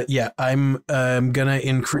 Yeah, I'm going to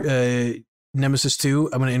increase Nemesis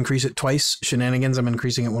 2. I'm going to increase it twice. Shenanigans, I'm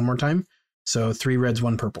increasing it one more time. So 3 reds,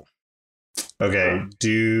 1 purple. Okay.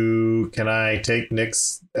 Can I take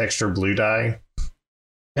Nick's extra blue die?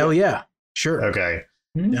 Hell yeah. Sure. Okay.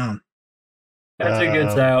 Down. As he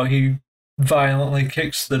gets out, he violently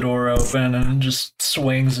kicks the door open and just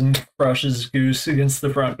swings and crushes Goose against the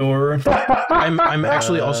front door. I'm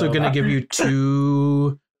actually also going to give you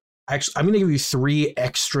 2. Actually, I'm going to give you 3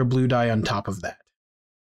 extra blue die on top of that.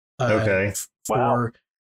 Okay. For,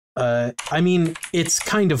 I mean, it's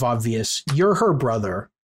kind of obvious. You're her brother.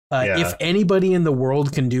 If anybody in the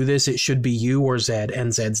world can do this, it should be you or Zed,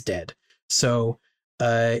 and Zed's dead. So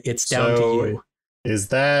it's down to you. Is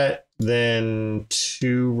that then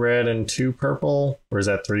 2 red and 2 purple? Or is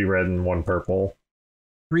that 3 red and 1 purple?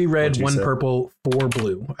 3 red, 1 purple, 4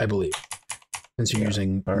 blue, I believe. Since you're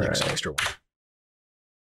using Nick's extra one.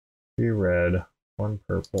 3 red, 1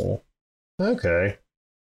 purple. Okay.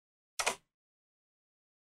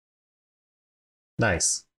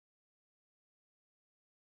 Nice.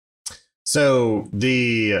 So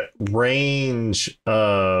the range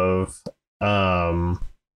of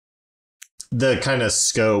the kind of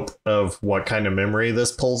scope of what kind of memory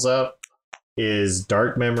this pulls up is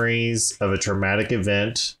dark memories of a traumatic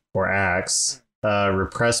event or acts,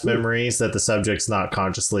 repressed memories that the subject's not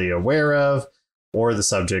consciously aware of, or the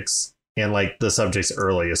subject's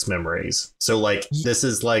earliest memories. So like this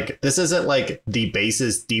isn't like the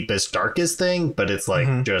basest, deepest, darkest thing, but it's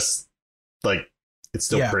like just like it's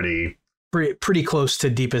still pretty close to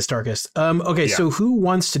deepest, darkest. Okay, so who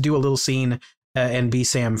wants to do a little scene and be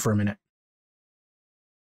Sam for a minute?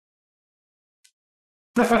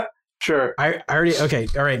 Sure. I already okay.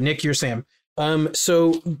 All right, Nick, you're Sam.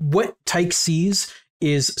 So what Tyke sees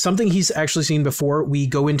is something he's actually seen before. We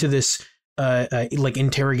go into this like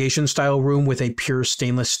interrogation style room with a pure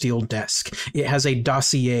stainless steel desk. It has a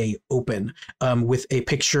dossier open with a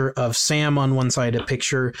picture of Sam on one side, a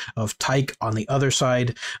picture of Tyke on the other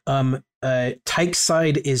side. Tyke's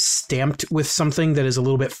side is stamped with something that is a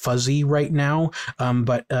little bit fuzzy right now,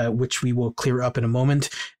 but which we will clear up in a moment.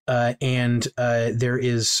 And there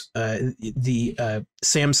is the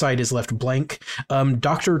Sam side is left blank.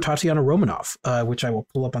 Dr. Tatiana Romanov, which I will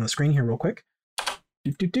pull up on the screen here real quick.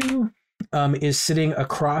 Is sitting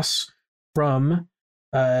across from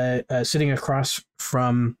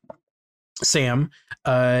Sam.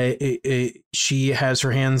 She has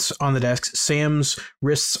her hands on the desk. Sam's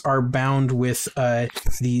wrists are bound with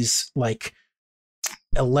these like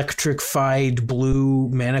electrified blue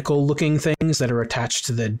manacle looking things that are attached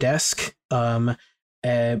to the desk. But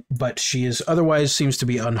she is otherwise seems to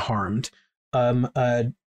be unharmed.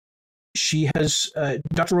 She has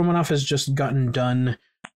Dr. Romanov has just gotten done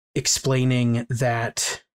explaining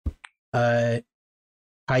that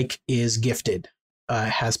Tyke is gifted,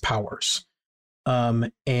 has powers.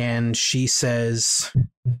 And she says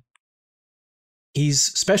he's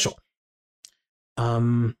special.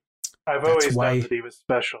 I've always known that he was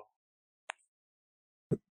special.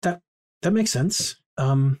 That makes sense.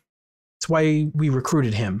 That's why we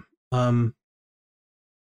recruited him.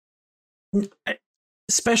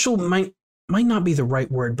 Special might not be the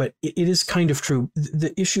right word, but it is kind of true.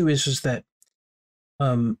 The issue is that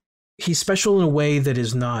he's special in a way that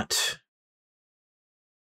is not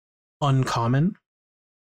uncommon,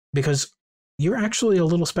 because you're actually a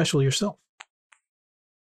little special yourself.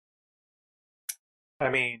 I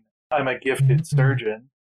mean, I'm a gifted surgeon.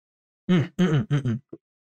 No.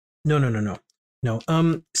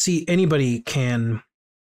 See, anybody can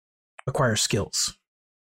acquire skills.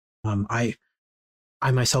 I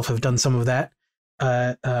myself have done some of that.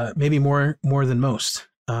 Maybe more than most.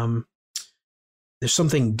 There's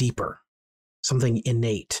something deeper, something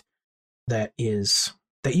innate that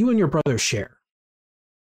you and your brother share.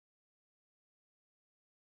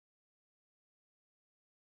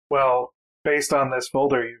 Well, based on this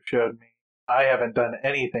folder you showed me, I haven't done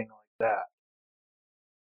anything like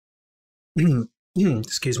that.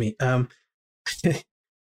 Excuse me.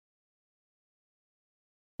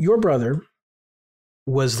 Your brother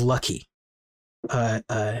was lucky.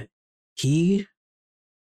 He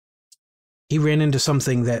ran into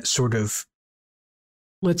something that sort of,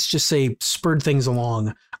 let's just say, spurred things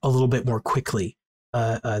along a little bit more quickly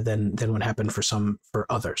than what happened for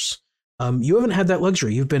others. You haven't had that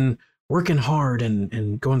luxury. You've been working hard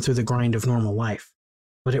and going through the grind of normal life,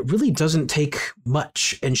 but it really doesn't take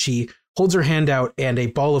much. And she holds her hand out, and a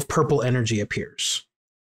ball of purple energy appears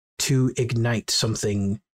to ignite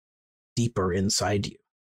something deeper inside you.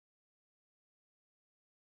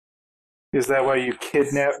 Is that why you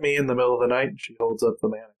kidnapped me in the middle of the night? And she holds up the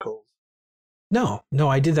manacles. No,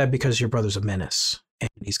 I did that because your brother's a menace and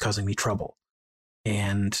he's causing me trouble.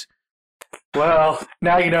 And well,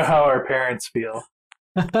 now you know how our parents feel.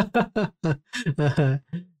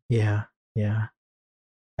 Yeah.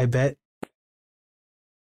 I bet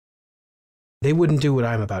they wouldn't do what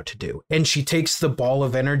I'm about to do. And she takes the ball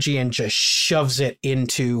of energy and just shoves it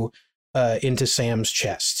into Sam's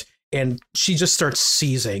chest. And she just starts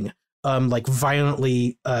seizing. Like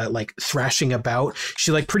violently thrashing about.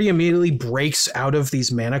 She pretty immediately breaks out of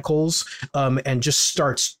these manacles and just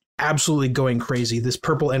starts absolutely going crazy. This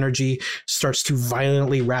purple energy starts to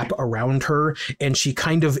violently wrap around her, and she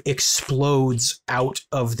kind of explodes out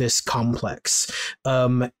of this complex.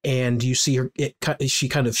 And you see her, she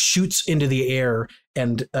kind of shoots into the air,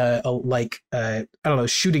 and I don't know,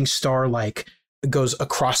 shooting star goes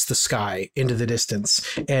across the sky into the distance.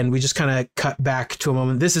 And we just kind of cut back to a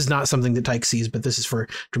moment. This is not something that Tyke sees, but this is for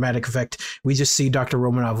dramatic effect. We just see Dr.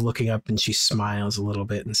 Romanov looking up, and she smiles a little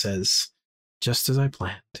bit and says, "Just as I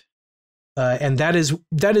planned." And that is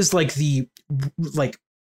the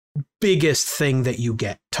biggest thing that you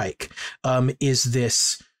get, Tyke, is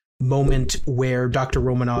this moment where Dr.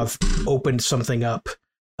 Romanov opened something up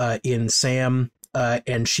in Sam.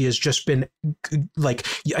 And she has just been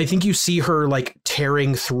I think you see her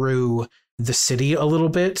tearing through the city a little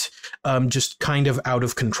bit, just kind of out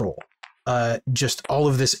of control, just all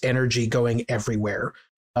of this energy going everywhere.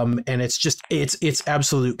 And it's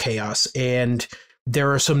absolute chaos. And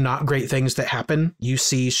there are some not great things that happen. You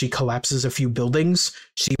see she collapses a few buildings.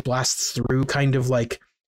 She blasts through kind of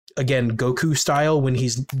again, Goku style, when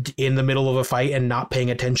he's in the middle of a fight and not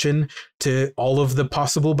paying attention to all of the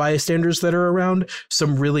possible bystanders that are around.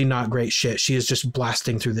 Some really not great shit. She is just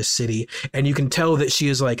blasting through this city. And you can tell that she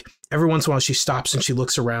is every once in a while she stops and she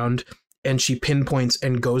looks around and she pinpoints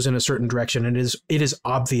and goes in a certain direction. And it is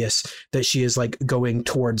obvious that she is going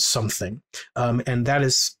towards something. And that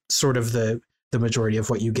is sort of the majority of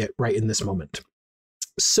what you get right in this moment.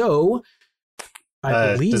 So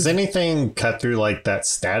I believe, does anything cut through that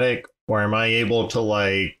static, or am I able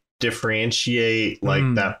to differentiate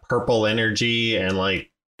that purple energy and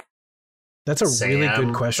that's a really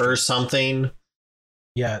good question or something?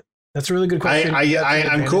 Yeah, that's a really good question.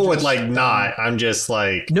 I'm cool with not. I'm just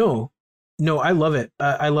no, I love it.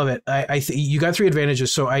 I love it. You got 3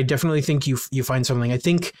 advantages, so I definitely think you find something. I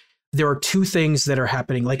think there are 2 things that are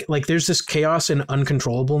happening. There's this chaos and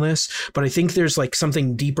uncontrollableness, but I think there's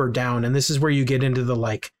something deeper down, and this is where you get into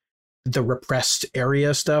the repressed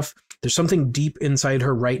area stuff. There's something deep inside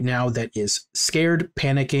her right now that is scared,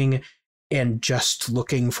 panicking, and just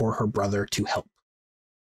looking for her brother to help.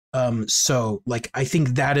 So I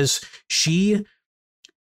think that is, she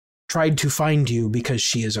tried to find you because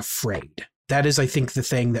she is afraid. That is, I think, the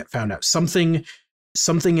thing that found out. Something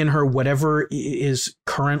in her, whatever is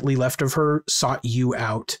currently left of her, sought you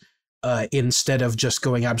out instead of just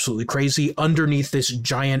going absolutely crazy underneath this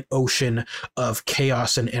giant ocean of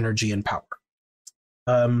chaos and energy and power.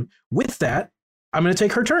 With that, I'm going to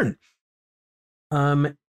take her turn.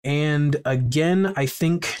 And again, I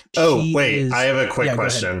think. I have a quick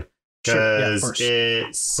question. Because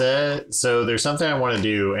it said, so there's something I want to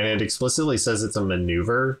do, and it explicitly says it's a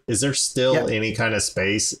maneuver. Is there still any kind of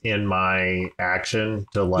space in my action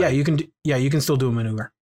to you can still do a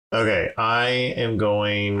maneuver. Okay, I am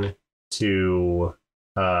going to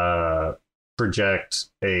project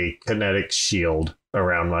a kinetic shield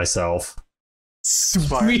around myself.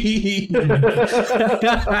 Sweet. That's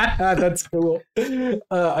cool.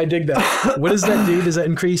 I dig that. What does that do? Does that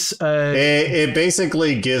increase? It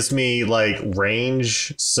basically gives me like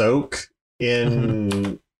range soak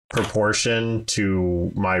in proportion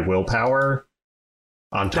to my willpower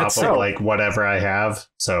on top of like whatever I have.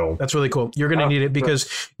 So that's really cool. You're gonna need it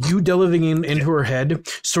because you delving into her head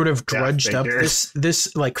sort of drudged up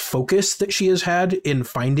this like focus that she has had in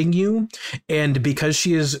finding you, and because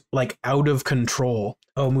she is like out of control.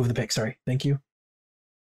 Oh, move the pick. Sorry. Thank you.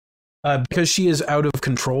 Because she is out of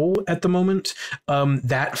control at the moment,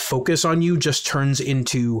 that focus on you just turns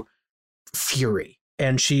into fury,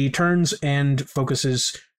 and she turns and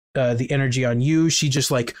focuses the energy on you. She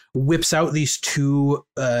just like whips out these two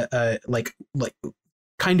like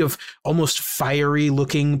kind of almost fiery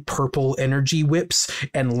looking purple energy whips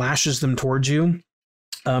and lashes them towards you.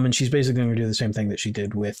 And she's basically going to do the same thing that she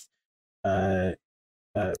did with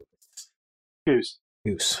Goose.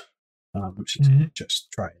 She's going to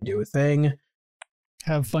just try and do a thing.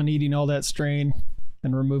 Have fun eating all that strain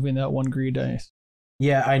and removing that one greed dice.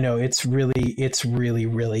 Yeah, I know. It's really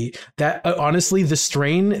that honestly, the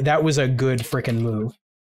strain, that was a good freaking move.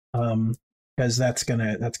 Because that's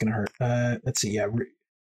gonna hurt. Let's see. Yeah,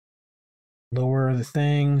 lower the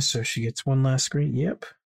thing so she gets one last screen. Yep.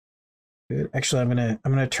 Good. Actually, I'm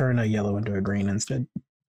gonna turn a yellow into a green instead,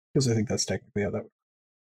 because I think that's technically how that works.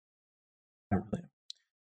 Not really.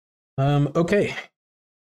 Okay.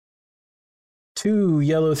 2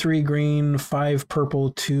 yellow, 3 green, 5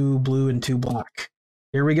 purple, 2 blue, and 2 black.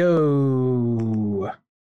 Here we go.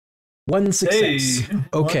 1 success. Hey,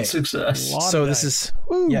 okay. 1 success. So this is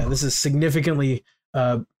this is significantly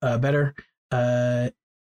better. And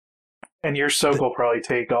your soak will probably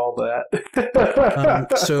take all that.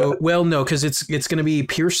 So well, no, because it's going to be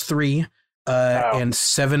pierce 3 and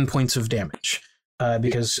 7 points of damage.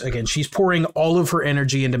 Because again, she's pouring all of her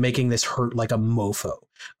energy into making this hurt like a mofo.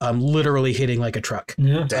 Literally hitting like a truck.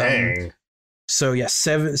 Yeah. Dang. So yeah,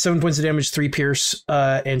 7 points of damage, 3 pierce,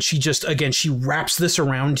 and she just she wraps this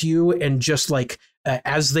around you, and just like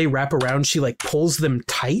as they wrap around, she like pulls them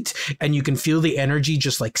tight, and you can feel the energy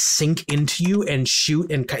just like sink into you and shoot,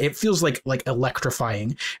 and it feels like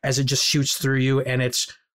electrifying as it just shoots through you, and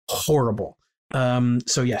it's horrible.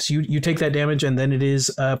 So yes, you take that damage, and then it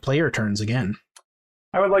is player turns again.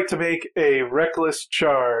 I would like to make a reckless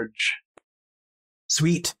charge.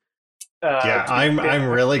 Sweet. Yeah, I'm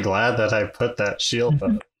really glad that I put that shield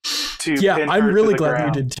up. I'm really glad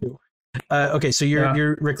you did too. Okay, so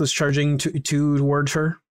you're reckless charging towards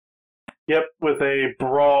her. Yep, with a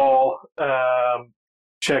brawl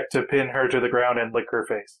check to pin her to the ground and lick her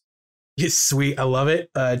face. Yes, sweet. I love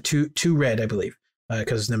it. Two red, I believe,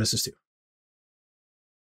 because Nemesis 2.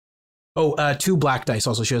 Oh, 2 black dice.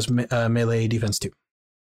 Also, she has melee defense 2.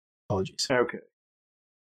 Apologies. Okay.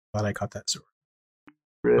 Glad I caught that. So.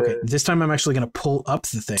 Red. Okay, this time I'm actually going to pull up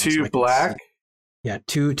the thing. 2 black? Yeah,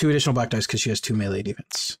 two additional black dice because she has 2 melee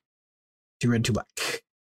defense. 2 red, 2 black.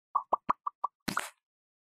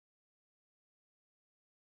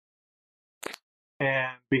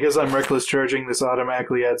 And because I'm reckless charging, this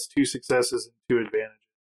automatically adds 2 successes and 2 advantages.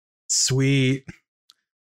 Sweet.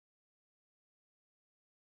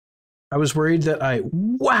 I was worried that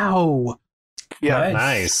wow. Yeah.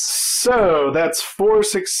 Nice. So that's 4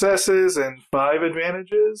 successes and 5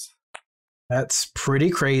 advantages. That's pretty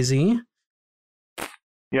crazy.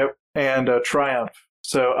 Yep. And a triumph.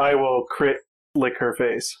 So I will crit lick her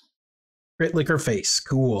face. Crit lick her face.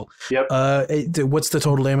 Cool. Yep. What's the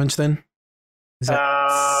total damage then? Is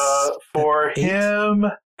that for 8? him,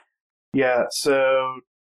 yeah, so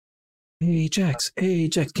Ajax.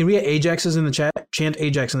 Can we get Ajaxes in the chat? Chant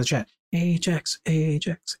Ajax in the chat. Ajax.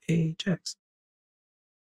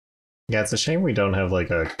 Yeah, it's a shame we don't have like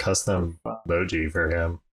a custom emoji for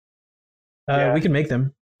him. We can make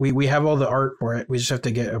them. We have all the art for it. We just have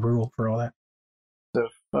to get approval for all that. So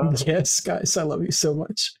yes, guys, I love you so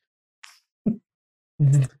much.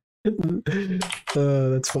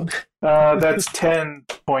 That's fun. That's 10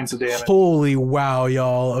 points of damage. Holy wow,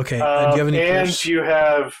 y'all. Okay. Do you have any and pierce? you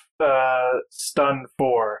have stun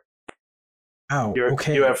 4. Ow,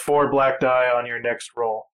 okay. You have 4 black die on your next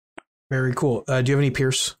roll. Very cool. Do you have any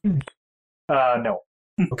pierce? No.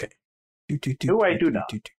 Okay. No, I do not.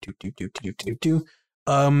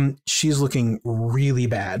 She's looking really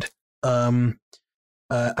bad.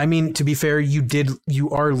 I mean, to be fair, you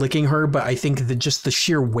are licking her, but I think that just the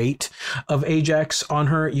sheer weight of Ajax on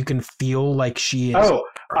her, you can feel like she is. Oh,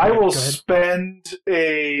 I will spend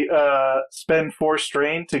 4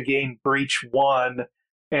 strain to gain breach 1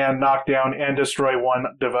 and knock down and destroy 1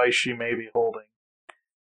 device she may be holding.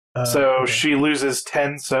 So okay. she loses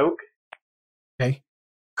 10 soak. Okay.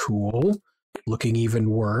 Cool. Looking even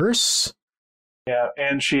worse. Yeah,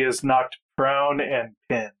 and she is knocked prone and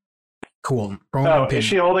pinned. Cool. Prone Oh, and pinned. is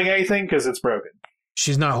she holding anything? Because it's broken.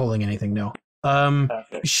 She's not holding anything, no.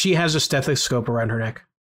 Okay. She has a stethoscope around her neck.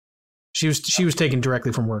 She was taken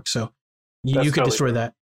directly from work, so you could totally destroy broken.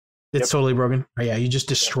 that. It's Yep. totally broken. Oh, yeah, you just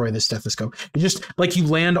destroy the stethoscope. You just you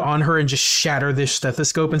land on her and just shatter this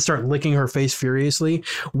stethoscope and start licking her face furiously.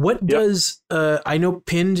 What does I know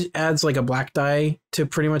pinned adds like a black die to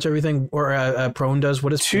pretty much everything, or prone does.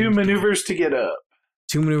 What is 2 pinned? maneuvers to get up.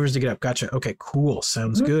 2 maneuvers to get up. Gotcha. Okay, cool.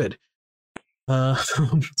 Sounds good.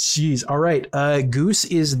 Jeez. All right. Goose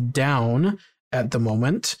is down at the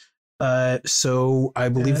moment. So I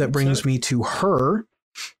believe that brings me to her.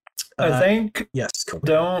 I think Yes. Cool.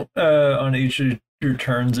 don't on each of your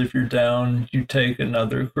turns, if you're down, you take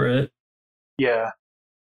another crit. Yeah,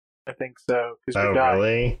 I think so. Because Oh, we died.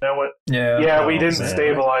 really? You know what? Yeah. Yeah, we Oh, didn't man.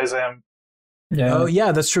 stabilize him. Yeah. Oh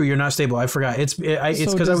yeah, that's true. You're not stable. I forgot. It's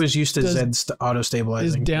because I does- was used to does- Zed's auto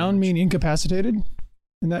stabilizing. Is down mean incapacitated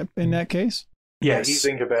in that case? Yeah, Yes. he's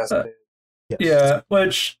incapacitated. Yes. Yeah,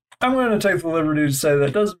 which I'm going to take the liberty to say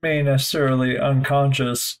that doesn't mean necessarily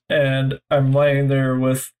unconscious. And I'm laying there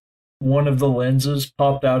with one of the lenses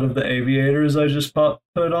popped out of the aviators I just put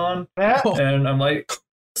on. Oh. And I'm like,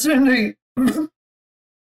 Cindy, hit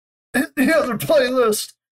the other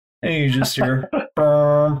playlist. And you just hear.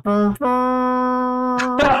 "Bum, bum,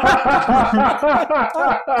 bum."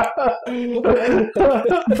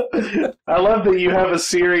 I love that you have a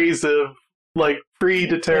series of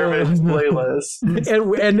predetermined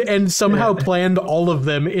playlists. and somehow planned all of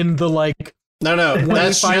them in the No,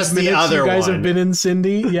 that's 25 just the minutes other you guys one. have been in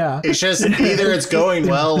Cindy. Yeah. It's just either it's going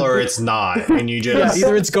well or it's not, and you Yeah, just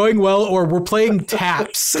either it's going well or we're playing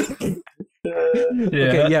taps. Yeah.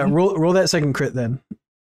 Okay, yeah, roll that second crit then.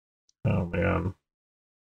 oh man.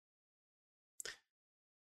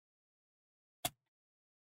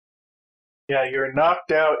 Yeah, you're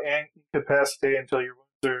knocked out and incapacitated until your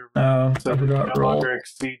wounds are Oh, so I that you forgot no roll. longer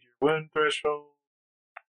exceed your wound threshold.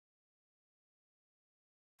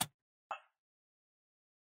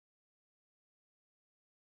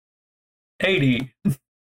 $80.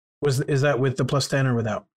 Is that with the +10 or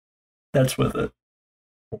without? That's with it.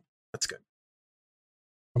 That's good.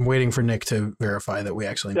 I'm waiting for Nick to verify that we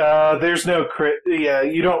actually. There's no crit. Yeah,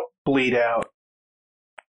 you don't bleed out.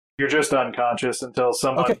 You're just unconscious until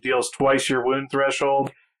someone Okay. deals twice your wound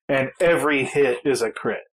threshold, and every hit is a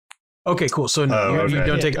crit. Okay, cool. So no, Oh, you okay.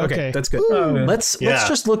 don't take. Okay, Okay. that's good. Oh, yeah. Let's Yeah.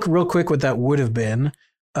 just look real quick what that would have been.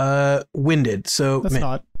 Winded. So That's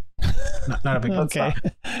not not a big deal. okay.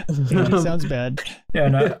 It sounds bad. Yeah,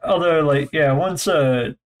 no, although once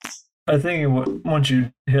I think once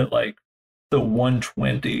you hit the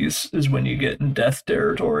 120s is when you get in death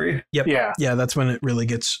territory. Yep. Yeah. Yeah, that's when it really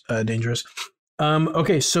gets dangerous.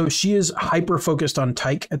 Okay, so she is hyper focused on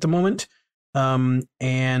Tyke at the moment. And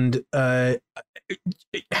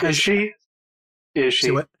Is she? Is she?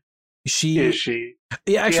 say what? She Is she?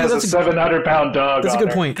 Yeah, She actually has that's a 700-pound dog. That's a on good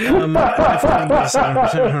her. point.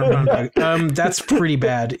 That's pretty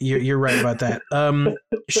bad. You're right about that.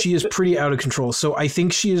 She is pretty out of control. So I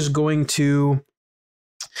think she is going to.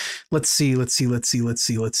 Let's see.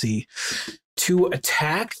 To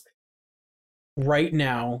attack right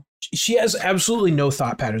now, she has absolutely no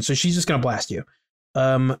thought pattern. So she's just going to blast you.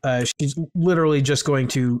 She's literally just going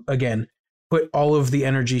to again put all of the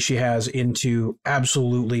energy she has into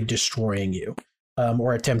absolutely destroying you.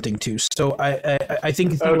 Or attempting to. So I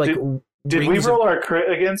think Did we roll our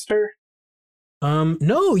crit against her?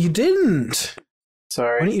 No, you didn't.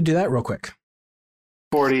 Sorry. Why don't you do that real quick?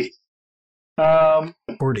 40.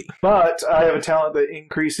 40. But I have a talent that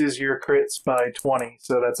increases your crits by 20,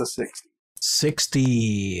 so that's a 60.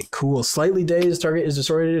 60. Cool. Slightly dazed. Target is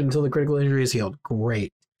disoriented until the critical injury is healed.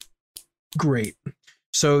 Great.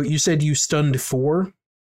 So you said you stunned 4,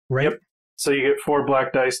 right? Yep. So you get 4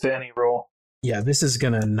 black dice to any roll. Yeah, this is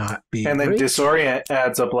gonna not be. And then great. disorient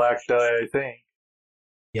adds a black die, I think.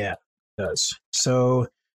 Yeah, it does. So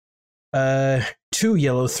 2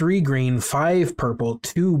 yellow, 3 green, 5 purple,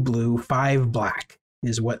 2 blue, 5 black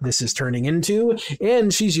is what this is turning into.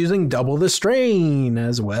 And she's using double the strain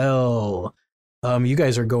as well. You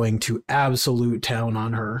guys are going to absolute town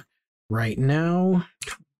on her right now.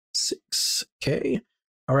 6K.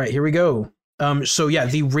 All right, here we go. So yeah,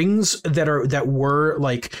 the rings that were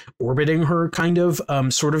orbiting her kind of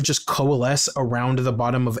sort of just coalesce around the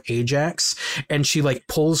bottom of Ajax, and she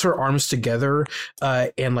pulls her arms together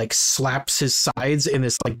and slaps his sides in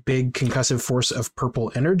this big concussive force of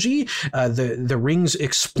purple energy. The rings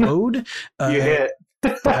explode. You hit.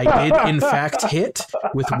 I did in fact hit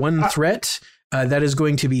with 1 threat. That is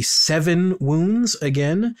going to be 7 wounds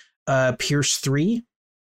again. Pierce 3.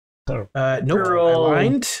 Oh.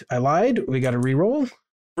 Nope, I lied. We got to reroll.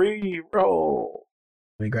 Reroll.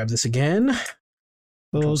 Let me grab this again.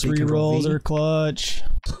 Those rerolls are clutch.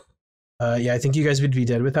 Yeah, I think you guys would be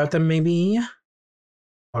dead without them, maybe.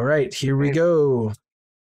 All right, here we go.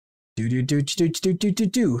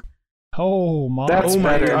 Do. Oh my! That's oh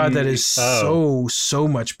my better. god, that is so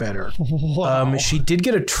much better. Wow. She did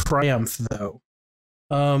get a triumph though.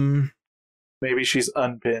 Maybe she's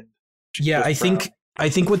unpinned. She's Yeah, just I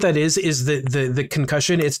think what that is the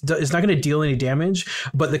concussion. It's not going to deal any damage,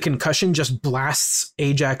 but the concussion just blasts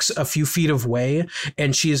Ajax a few feet away,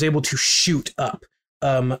 and she is able to shoot up.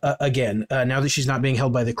 Again, now that she's not being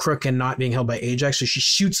held by the crook and not being held by Ajax, so she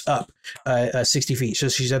shoots up 60 feet. So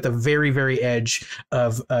she's at the very, very edge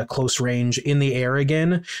of close range in the air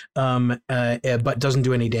again, but doesn't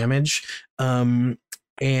do any damage. Yeah,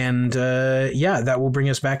 that will bring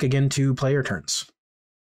us back again to player turns.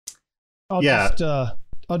 I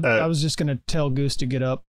was just gonna tell Goose to get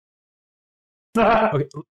up. Okay.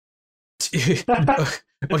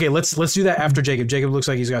 Okay, let's do that after Jacob. Jacob looks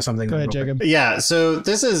like he's got something. Go ahead, Jacob. Yeah, so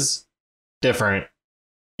this is different.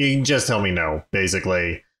 You can just tell me no,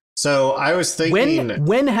 basically. So I was thinking,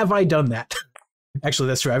 when have I done that? Actually,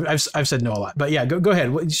 that's true. I've said no a lot, but yeah, go ahead.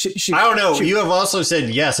 I don't know. You have also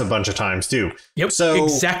said yes a bunch of times too. Yep. So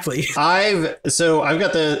exactly. I've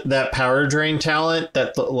got that power drain talent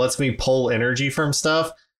that lets me pull energy from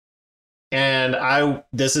stuff, and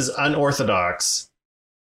this is unorthodox.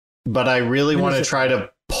 But I really want to try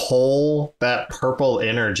to pull that purple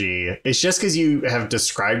energy. It's just because you have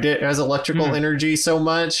described it as electrical energy so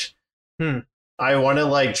much. I want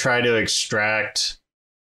to try to extract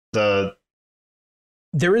the.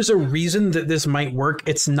 There is a reason that this might work.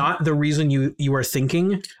 It's not the reason you are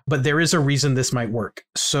thinking, but there is a reason this might work.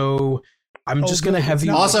 So I'm just gonna have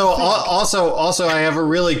you. Also, I have a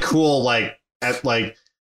really cool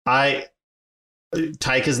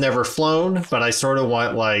Tyke has never flown, but I sort of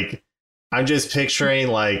want I'm just picturing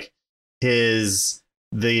the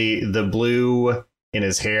blue in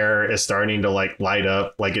his hair is starting to light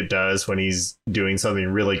up like it does when he's doing something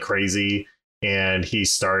really crazy, and he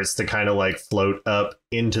starts to kind of float up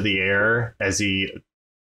into the air as he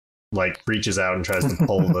reaches out and tries to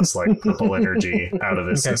pull this purple energy out of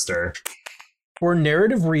his sister. For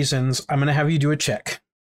narrative reasons, I'm gonna have you do a check.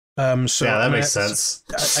 So yeah, that makes sense.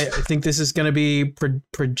 I think this is going to be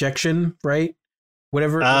projection, right?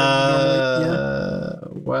 Whatever.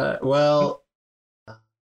 Well,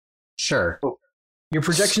 sure. Your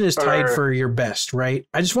projection is tied for your best, right?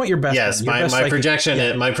 I just want your best. Yes, my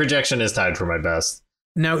projection. My projection is tied for my best.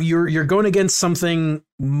 Now you're going against something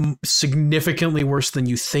significantly worse than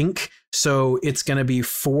you think, so it's going to be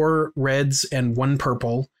 4 reds and 1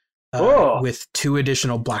 purple, with 2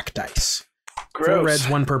 additional black dice. Gross. 4 reds,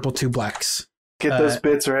 1 purple, 2 blacks. Get those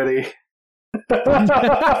bits ready. 4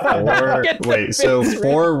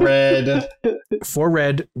 red. 4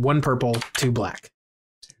 red, 1 purple, 2 black.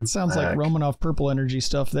 It sounds like Romanov purple energy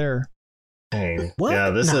stuff there. Dang. What? Yeah,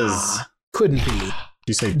 this is. Couldn't be.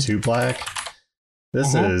 You say 2 black?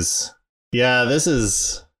 This is. Yeah, this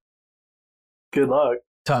is. Good luck.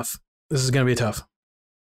 Tough. This is gonna be tough.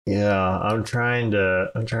 Yeah, I'm trying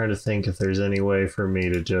to think if there's any way for me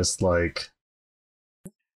to just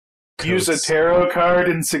use a tarot card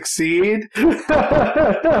and succeed.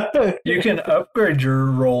 You can upgrade your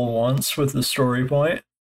roll once with the story point.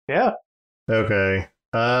 Yeah. Okay.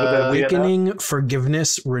 Awakening,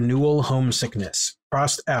 forgiveness, renewal, homesickness.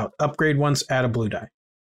 Crossed out. Upgrade once, add a blue die.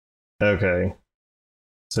 Okay.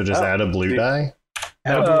 So just add a blue die?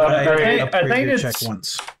 Add a blue die. I think your it's check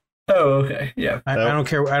once. Oh, okay. Yeah. I don't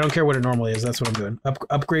care. I don't care what it normally is. That's what I'm doing.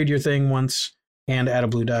 Upgrade your thing once and add a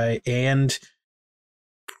blue die. And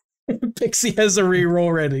Pixie has a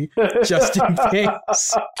reroll ready just in case.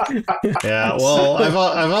 Yeah. Well,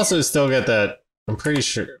 I've also still got that. I'm pretty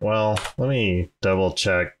sure. Well, let me double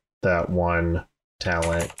check that one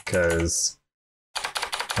talent because.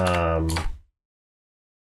 And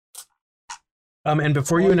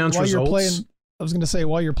before you announce results. I was going to say,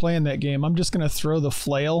 while you're playing that game, I'm just going to throw the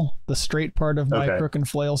flail, the straight part of my crook and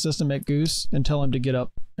flail system at Goose and tell him to get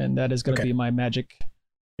up. And that is going to be my magic.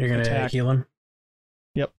 You're going to heal him?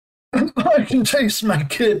 Yep. I can taste my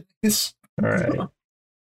kidneys. All right.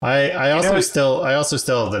 I also still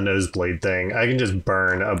have the nosebleed thing. I can just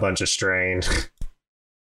burn a bunch of strain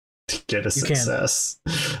to get a success.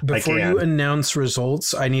 Before you announce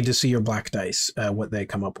results, I need to see your black dice, what they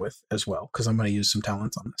come up with as well, because I'm going to use some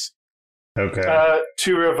talents on this. Okay.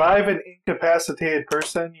 To revive an incapacitated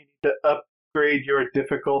person, you need to upgrade your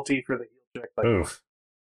difficulty for the heal check. Oof.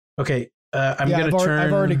 Okay. I'm gonna turn.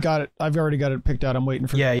 I've already got it. I've already got it picked out. I'm waiting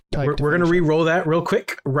for. Yeah, we're gonna re-roll that real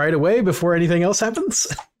quick right away before anything else happens.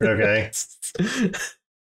 Okay.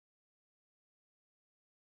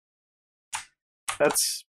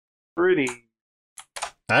 That's pretty.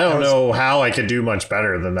 I don't know how I could do much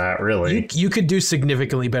better than that, really. You could do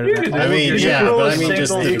significantly better than that. I mean, yeah, but I mean,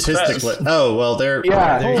 just statistically. Oh, well, there.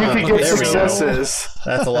 Yeah, there you could get successes.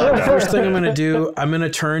 That's a lot. The first thing I'm going to do, I'm going to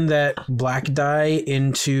turn that black die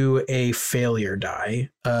into a failure die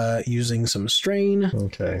using some strain.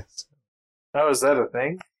 Okay. Oh, is that a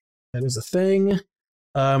thing? That is a thing.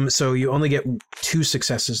 So you only get 2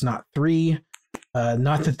 successes, not 3.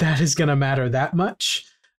 Not that is going to matter that much.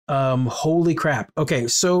 Holy crap. Okay,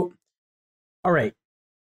 so all right.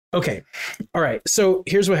 Okay. All right. So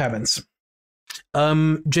here's what happens.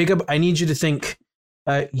 Jacob, I need you to think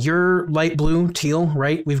you're light blue, teal,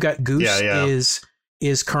 right? We've got Goose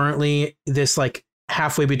is currently this like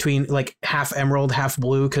halfway between like half emerald, half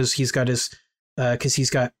blue because he's got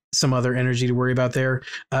some other energy to worry about there.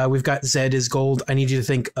 We've got Zed is gold. I need you to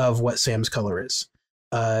think of what Sam's color is.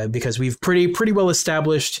 Because we've pretty well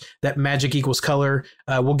established that magic equals color.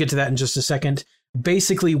 We'll get to that in just a second.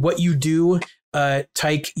 Basically, what you do,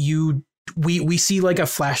 Tyke, we see like a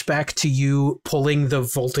flashback to you pulling the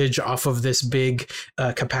voltage off of this big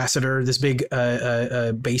capacitor, this big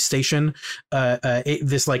base station,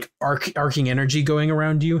 this like arcing energy going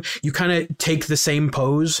around you. You kind of take the same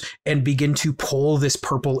pose and begin to pull this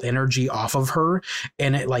purple energy off of her,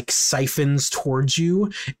 and it like siphons towards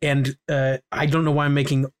you. And I don't know why I'm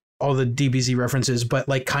making all the DBZ references, but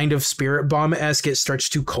like kind of Spirit Bomb-esque, it starts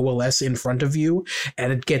to coalesce in front of you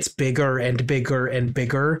and it gets bigger and bigger and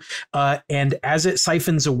bigger. And as it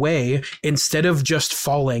siphons away, instead of just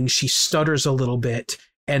falling, she stutters a little bit.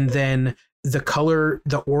 And then the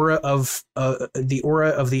aura of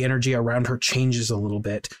the energy around her changes a little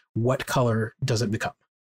bit. What color does it become?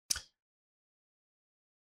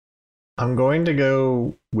 I'm going to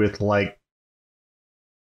go with like,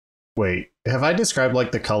 wait, have I described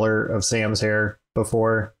like the color of Sam's hair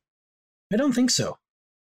before? I don't think so.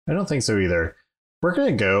 I don't think so either. We're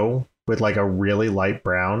going to go with like a really light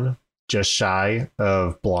brown, just shy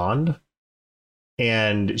of blonde.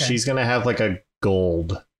 And she's going to have like a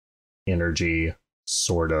gold energy,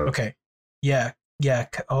 sort of. Okay. Yeah. Yeah.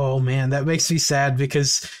 Oh man, that makes me sad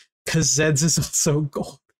because Zed's is also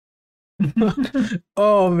gold.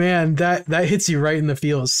 Oh man, that hits you right in the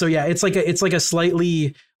feels. So yeah, it's like a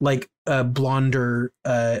slightly like blonder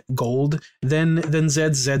gold than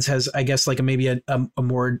Zed's. Zed's has, I guess, like maybe a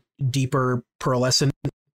more deeper pearlescent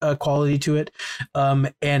quality to it.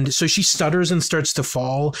 And so she stutters and starts to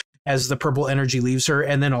fall as the purple energy leaves her,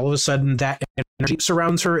 and then all of a sudden that energy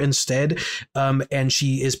surrounds her instead, and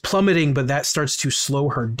she is plummeting, but that starts to slow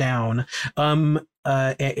her down.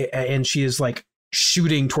 And she is like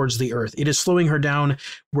shooting towards the earth. It is slowing her down.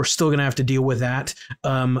 We're still going to have to deal with that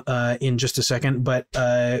in just a second. But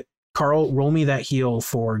Carl, roll me that heal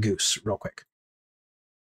for Goose real quick.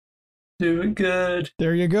 Doing good.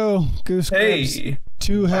 There you go. Goose grabs Hey.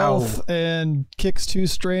 2 health and kicks 2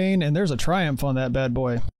 strain, and there's a triumph on that bad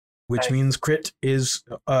boy. Which means crit is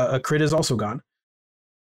also gone.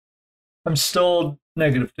 I'm still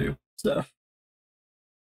 -2. So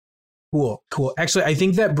Cool. Actually, I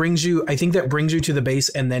think that brings you to the base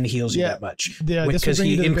and then heals you that much. Yeah, this will bring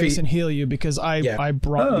you to the base and heal you because I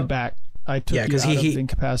brought you back. I took you out of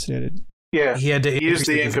incapacitated. Yeah, he had to use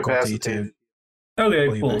the difficulty incapacitated.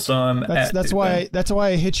 okay, cool. So I'm that's why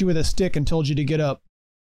I hit you with a stick and told you to get up.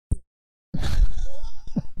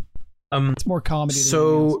 It's more comedy.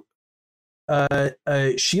 So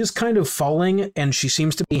she is kind of falling and she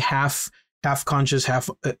seems to be half conscious, half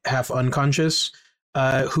unconscious.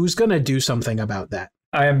 Who's gonna do something about that?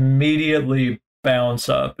 I immediately bounce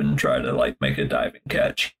up and try to like make a diving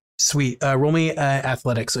catch. Sweet. Roll me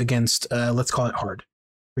athletics against let's call it hard.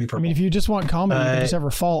 I mean, if you just want comedy, you can just have her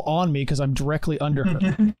fall on me because I'm directly under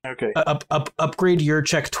her. Okay. Upgrade your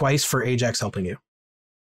check twice for Ajax helping you.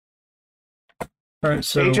 All right,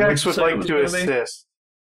 so Ajax would like to assist.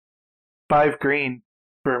 5 green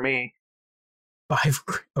for me. 5.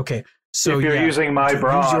 Okay. So if you're using my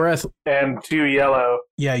brawn and 2 yellow.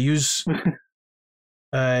 Yeah, use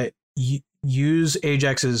use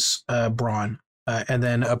Ajax's brawn and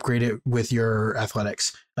then upgrade it with your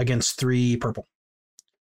athletics against 3 purple.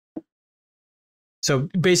 So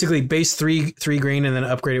basically base 3 green and then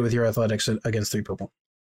upgrade it with your athletics against 3 purple.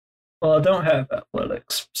 Well, I don't have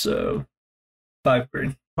athletics, so 5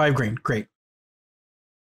 green. 5 green, great.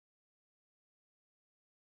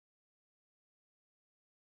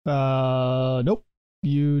 Nope.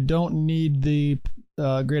 You don't need the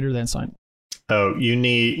greater than sign. Oh, you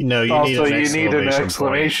need an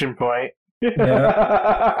exclamation point.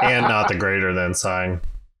 Yeah. And not the greater than sign.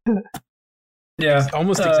 Yeah. It's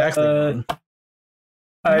almost exactly.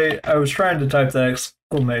 I was trying to type the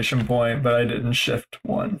exclamation point, but I didn't shift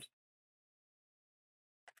one.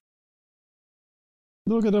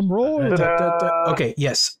 Look at them roll. Okay,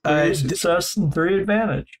 yes. 3 success and 3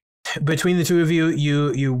 advantage. Between the two of you,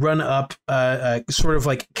 you run up, sort of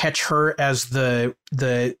like catch her as the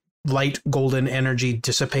light golden energy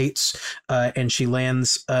dissipates, and she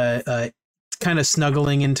lands, kind of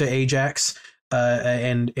snuggling into Ajax,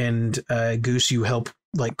 and Goose. You help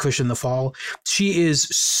like cushion the fall. She is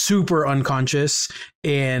super unconscious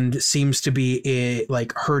and seems to be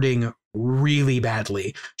like hurting really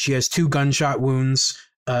badly. She has 2 gunshot wounds,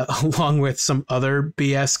 along with some other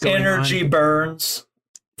BS going on. Energy burns.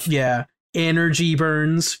 Yeah, energy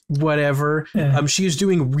burns, whatever. Yeah. She is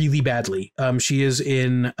doing really badly. She is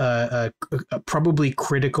in a probably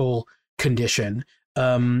critical condition,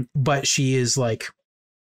 but she is like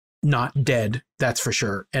not dead, that's for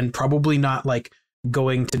sure, and probably not like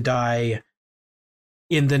going to die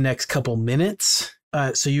in the next couple minutes.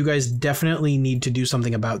 So you guys definitely need to do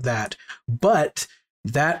something about that. But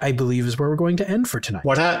that, I believe, is where we're going to end for tonight.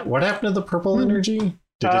 What happened to the purple energy?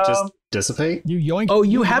 Did it just dissipate? You yoinked. Oh,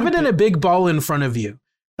 you have it in a big ball in front of you.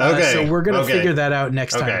 Okay. So we're gonna figure that out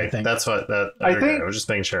next time. I think That's what that. I think. I was just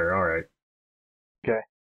making sure. All right. Okay.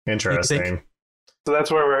 Interesting. So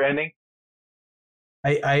that's where we're ending.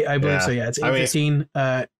 I believe so. Yeah, it's 8:15.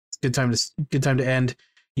 It's good time to end.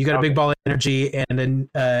 You got a big ball of energy and then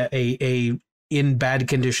a in bad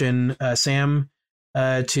condition Sam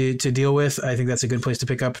to deal with. I think that's a good place to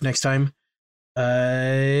pick up next time.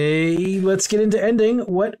 Let's get into ending.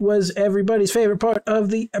 What was everybody's favorite part of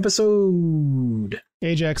the episode?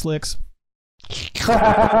 Ajax licks. Good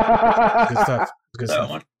stuff. Good That stuff.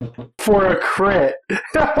 one. For a crit.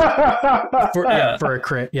 For a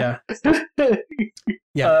crit, yeah.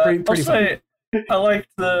 Yeah, pretty I'll fun. say I liked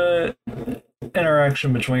the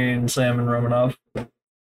interaction between Sam and Romanov.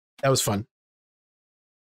 That was fun.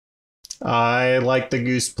 I like the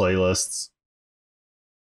Goose playlists.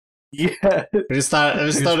 Yeah. I just thought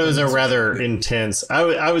it was a rather intense.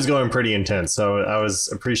 I was going pretty intense, so I was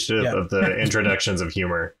appreciative of the introductions of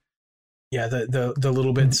humor. Yeah, the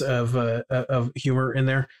little bits of humor in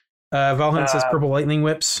there. Valhunt says purple lightning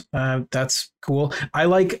whips. That's cool. I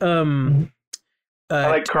like Carl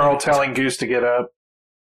telling Goose to get up.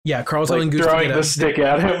 Yeah, Carl telling Goose to throwing get the up. stick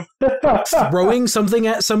at him. Throwing something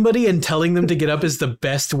at somebody and telling them to get up is the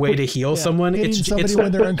best way to heal someone. Hitting somebody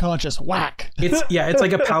when they're unconscious. Whack. It's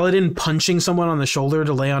like a paladin punching someone on the shoulder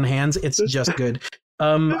to lay on hands. It's just good.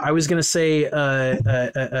 I was gonna say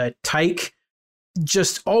Tyke,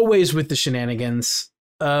 just always with the shenanigans.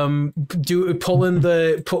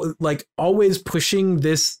 Always pushing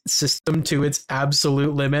this system to its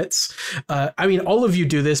absolute limits. I mean, all of you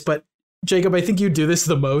do this, but Jacob, I think you do this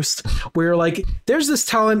the most, where like, there's this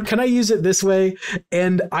talent, can I use it this way?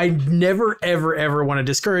 And I never, ever, ever want to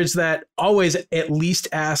discourage that. Always at least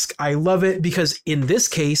ask. I love it because in this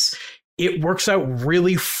case, it works out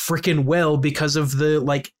really freaking well because of the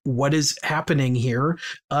like what is happening here,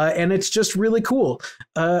 and it's just really cool.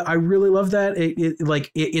 I really love that.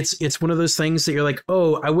 It's one of those things that you're like,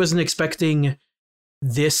 oh, I wasn't expecting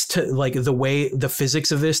this to like the way the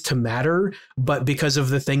physics of this to matter, but because of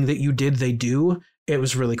the thing that you did, they do. It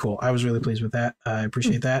was really cool. I was really pleased with that. I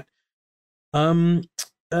appreciate that.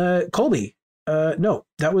 Colby, no,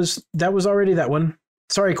 that was already that one.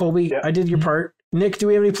 Sorry, Colby, Yep. I did your part. Nick, do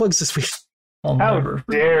we have any plugs this week? How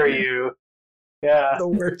dare you? Yeah. The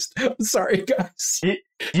worst. I'm sorry, guys.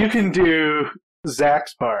 You can do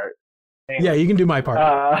Zach's part. Yeah, you can do my part.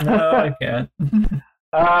 No, I can't.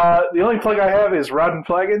 The only plug I have is Rod and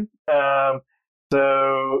Flagon.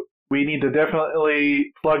 So we need to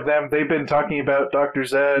definitely plug them. They've been talking about Dr.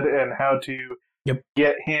 Zed and how to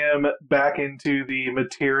get him back into the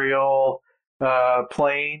material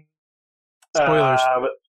plane. Spoilers.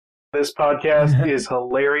 This podcast is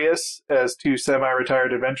hilarious as 2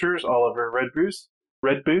 semi-retired adventurers, Oliver Redboots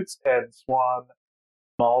and Swan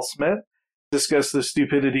Smallsmith, discuss the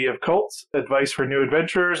stupidity of cults, advice for new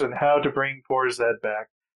adventurers, and how to bring poor Zed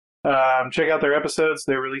back. Check out their episodes.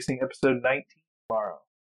 They're releasing episode 19 tomorrow.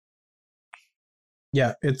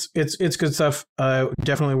 Yeah, it's good stuff.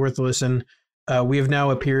 Definitely worth a listen. We have now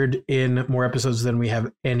appeared in more episodes than we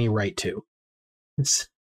have any right to.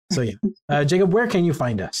 So yeah, Jacob, where can you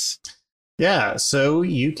find us? Yeah, so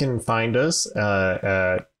you can find us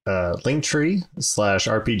at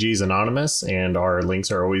Linktree/RPGs Anonymous, and our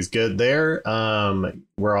links are always good there.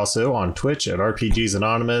 We're also on Twitch at RPGs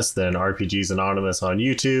Anonymous, then RPGs Anonymous on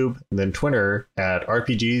YouTube, and then Twitter at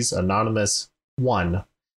RPGs Anonymous 1.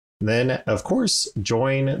 And then, of course,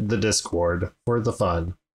 join the Discord for the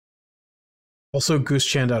fun. Also,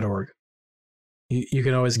 goosechan.org. You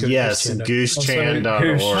can always go to goosechan.org.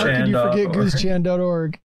 How could you forget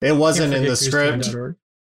goosechan.org? It wasn't in the script.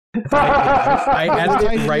 I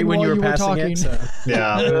added it right when you were passing it. So.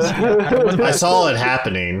 Yeah. I saw it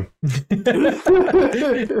happening.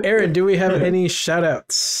 Aaron, do we have any shout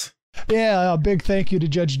outs? Yeah, a big thank you to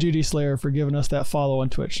Judge Duty Slayer for giving us that follow on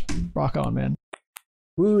Twitch. Rock on, man.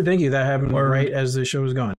 Woo, thank you. That happened right as the show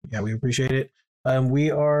was gone. Yeah, we appreciate it.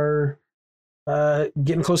 We are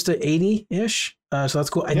getting close to 80-ish. So that's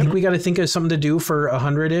cool. I think we got to think of something to do for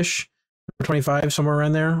 100-ish, 25, somewhere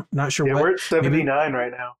around there. Not sure what. We're at 79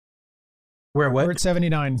 right now. We're at what? We're at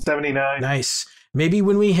 79. 79. Nice. Maybe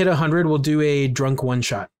when we hit 100, we'll do a drunk one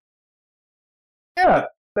shot. Yeah,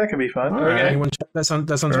 that could be fun. Okay. That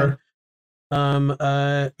sounds fun.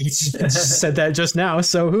 He said that just now,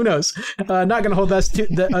 so who knows? Not going to hold us to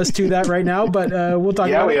that right now, but we'll talk about it.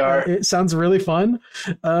 Yeah, we are. It sounds really fun.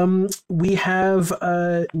 We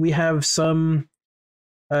have some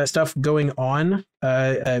stuff going on.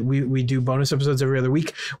 We do bonus episodes every other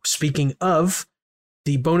week. Speaking of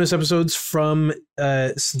the bonus episodes from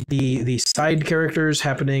the side characters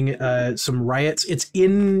happening, some riots. It's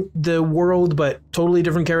in the world, but totally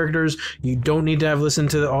different characters. You don't need to have listened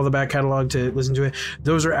to all the back catalog to listen to it.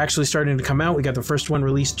 Those are actually starting to come out. We got the first one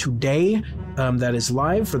released today. That is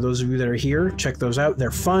live. For those of you that are here, check those out. They're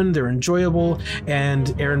fun. They're enjoyable.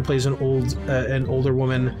 And Erin plays an older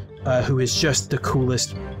woman who is just the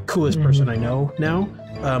coolest person I know now.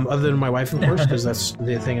 Other than my wife, of course, because that's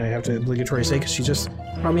the thing I have to obligatory say, because she just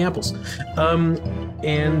brought me apples. I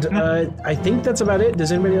think that's about it.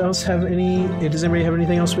 Does anybody have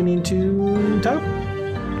anything else we need to talk?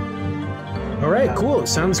 All right, cool.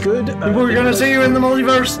 Sounds good. We're gonna see you in the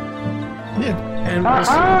multiverse. Yeah. And we'll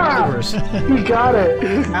see you in the multiverse. He got it.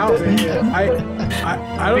 I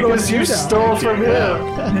don't know what because you stole from him.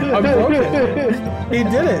 I'm broken. He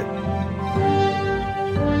did it.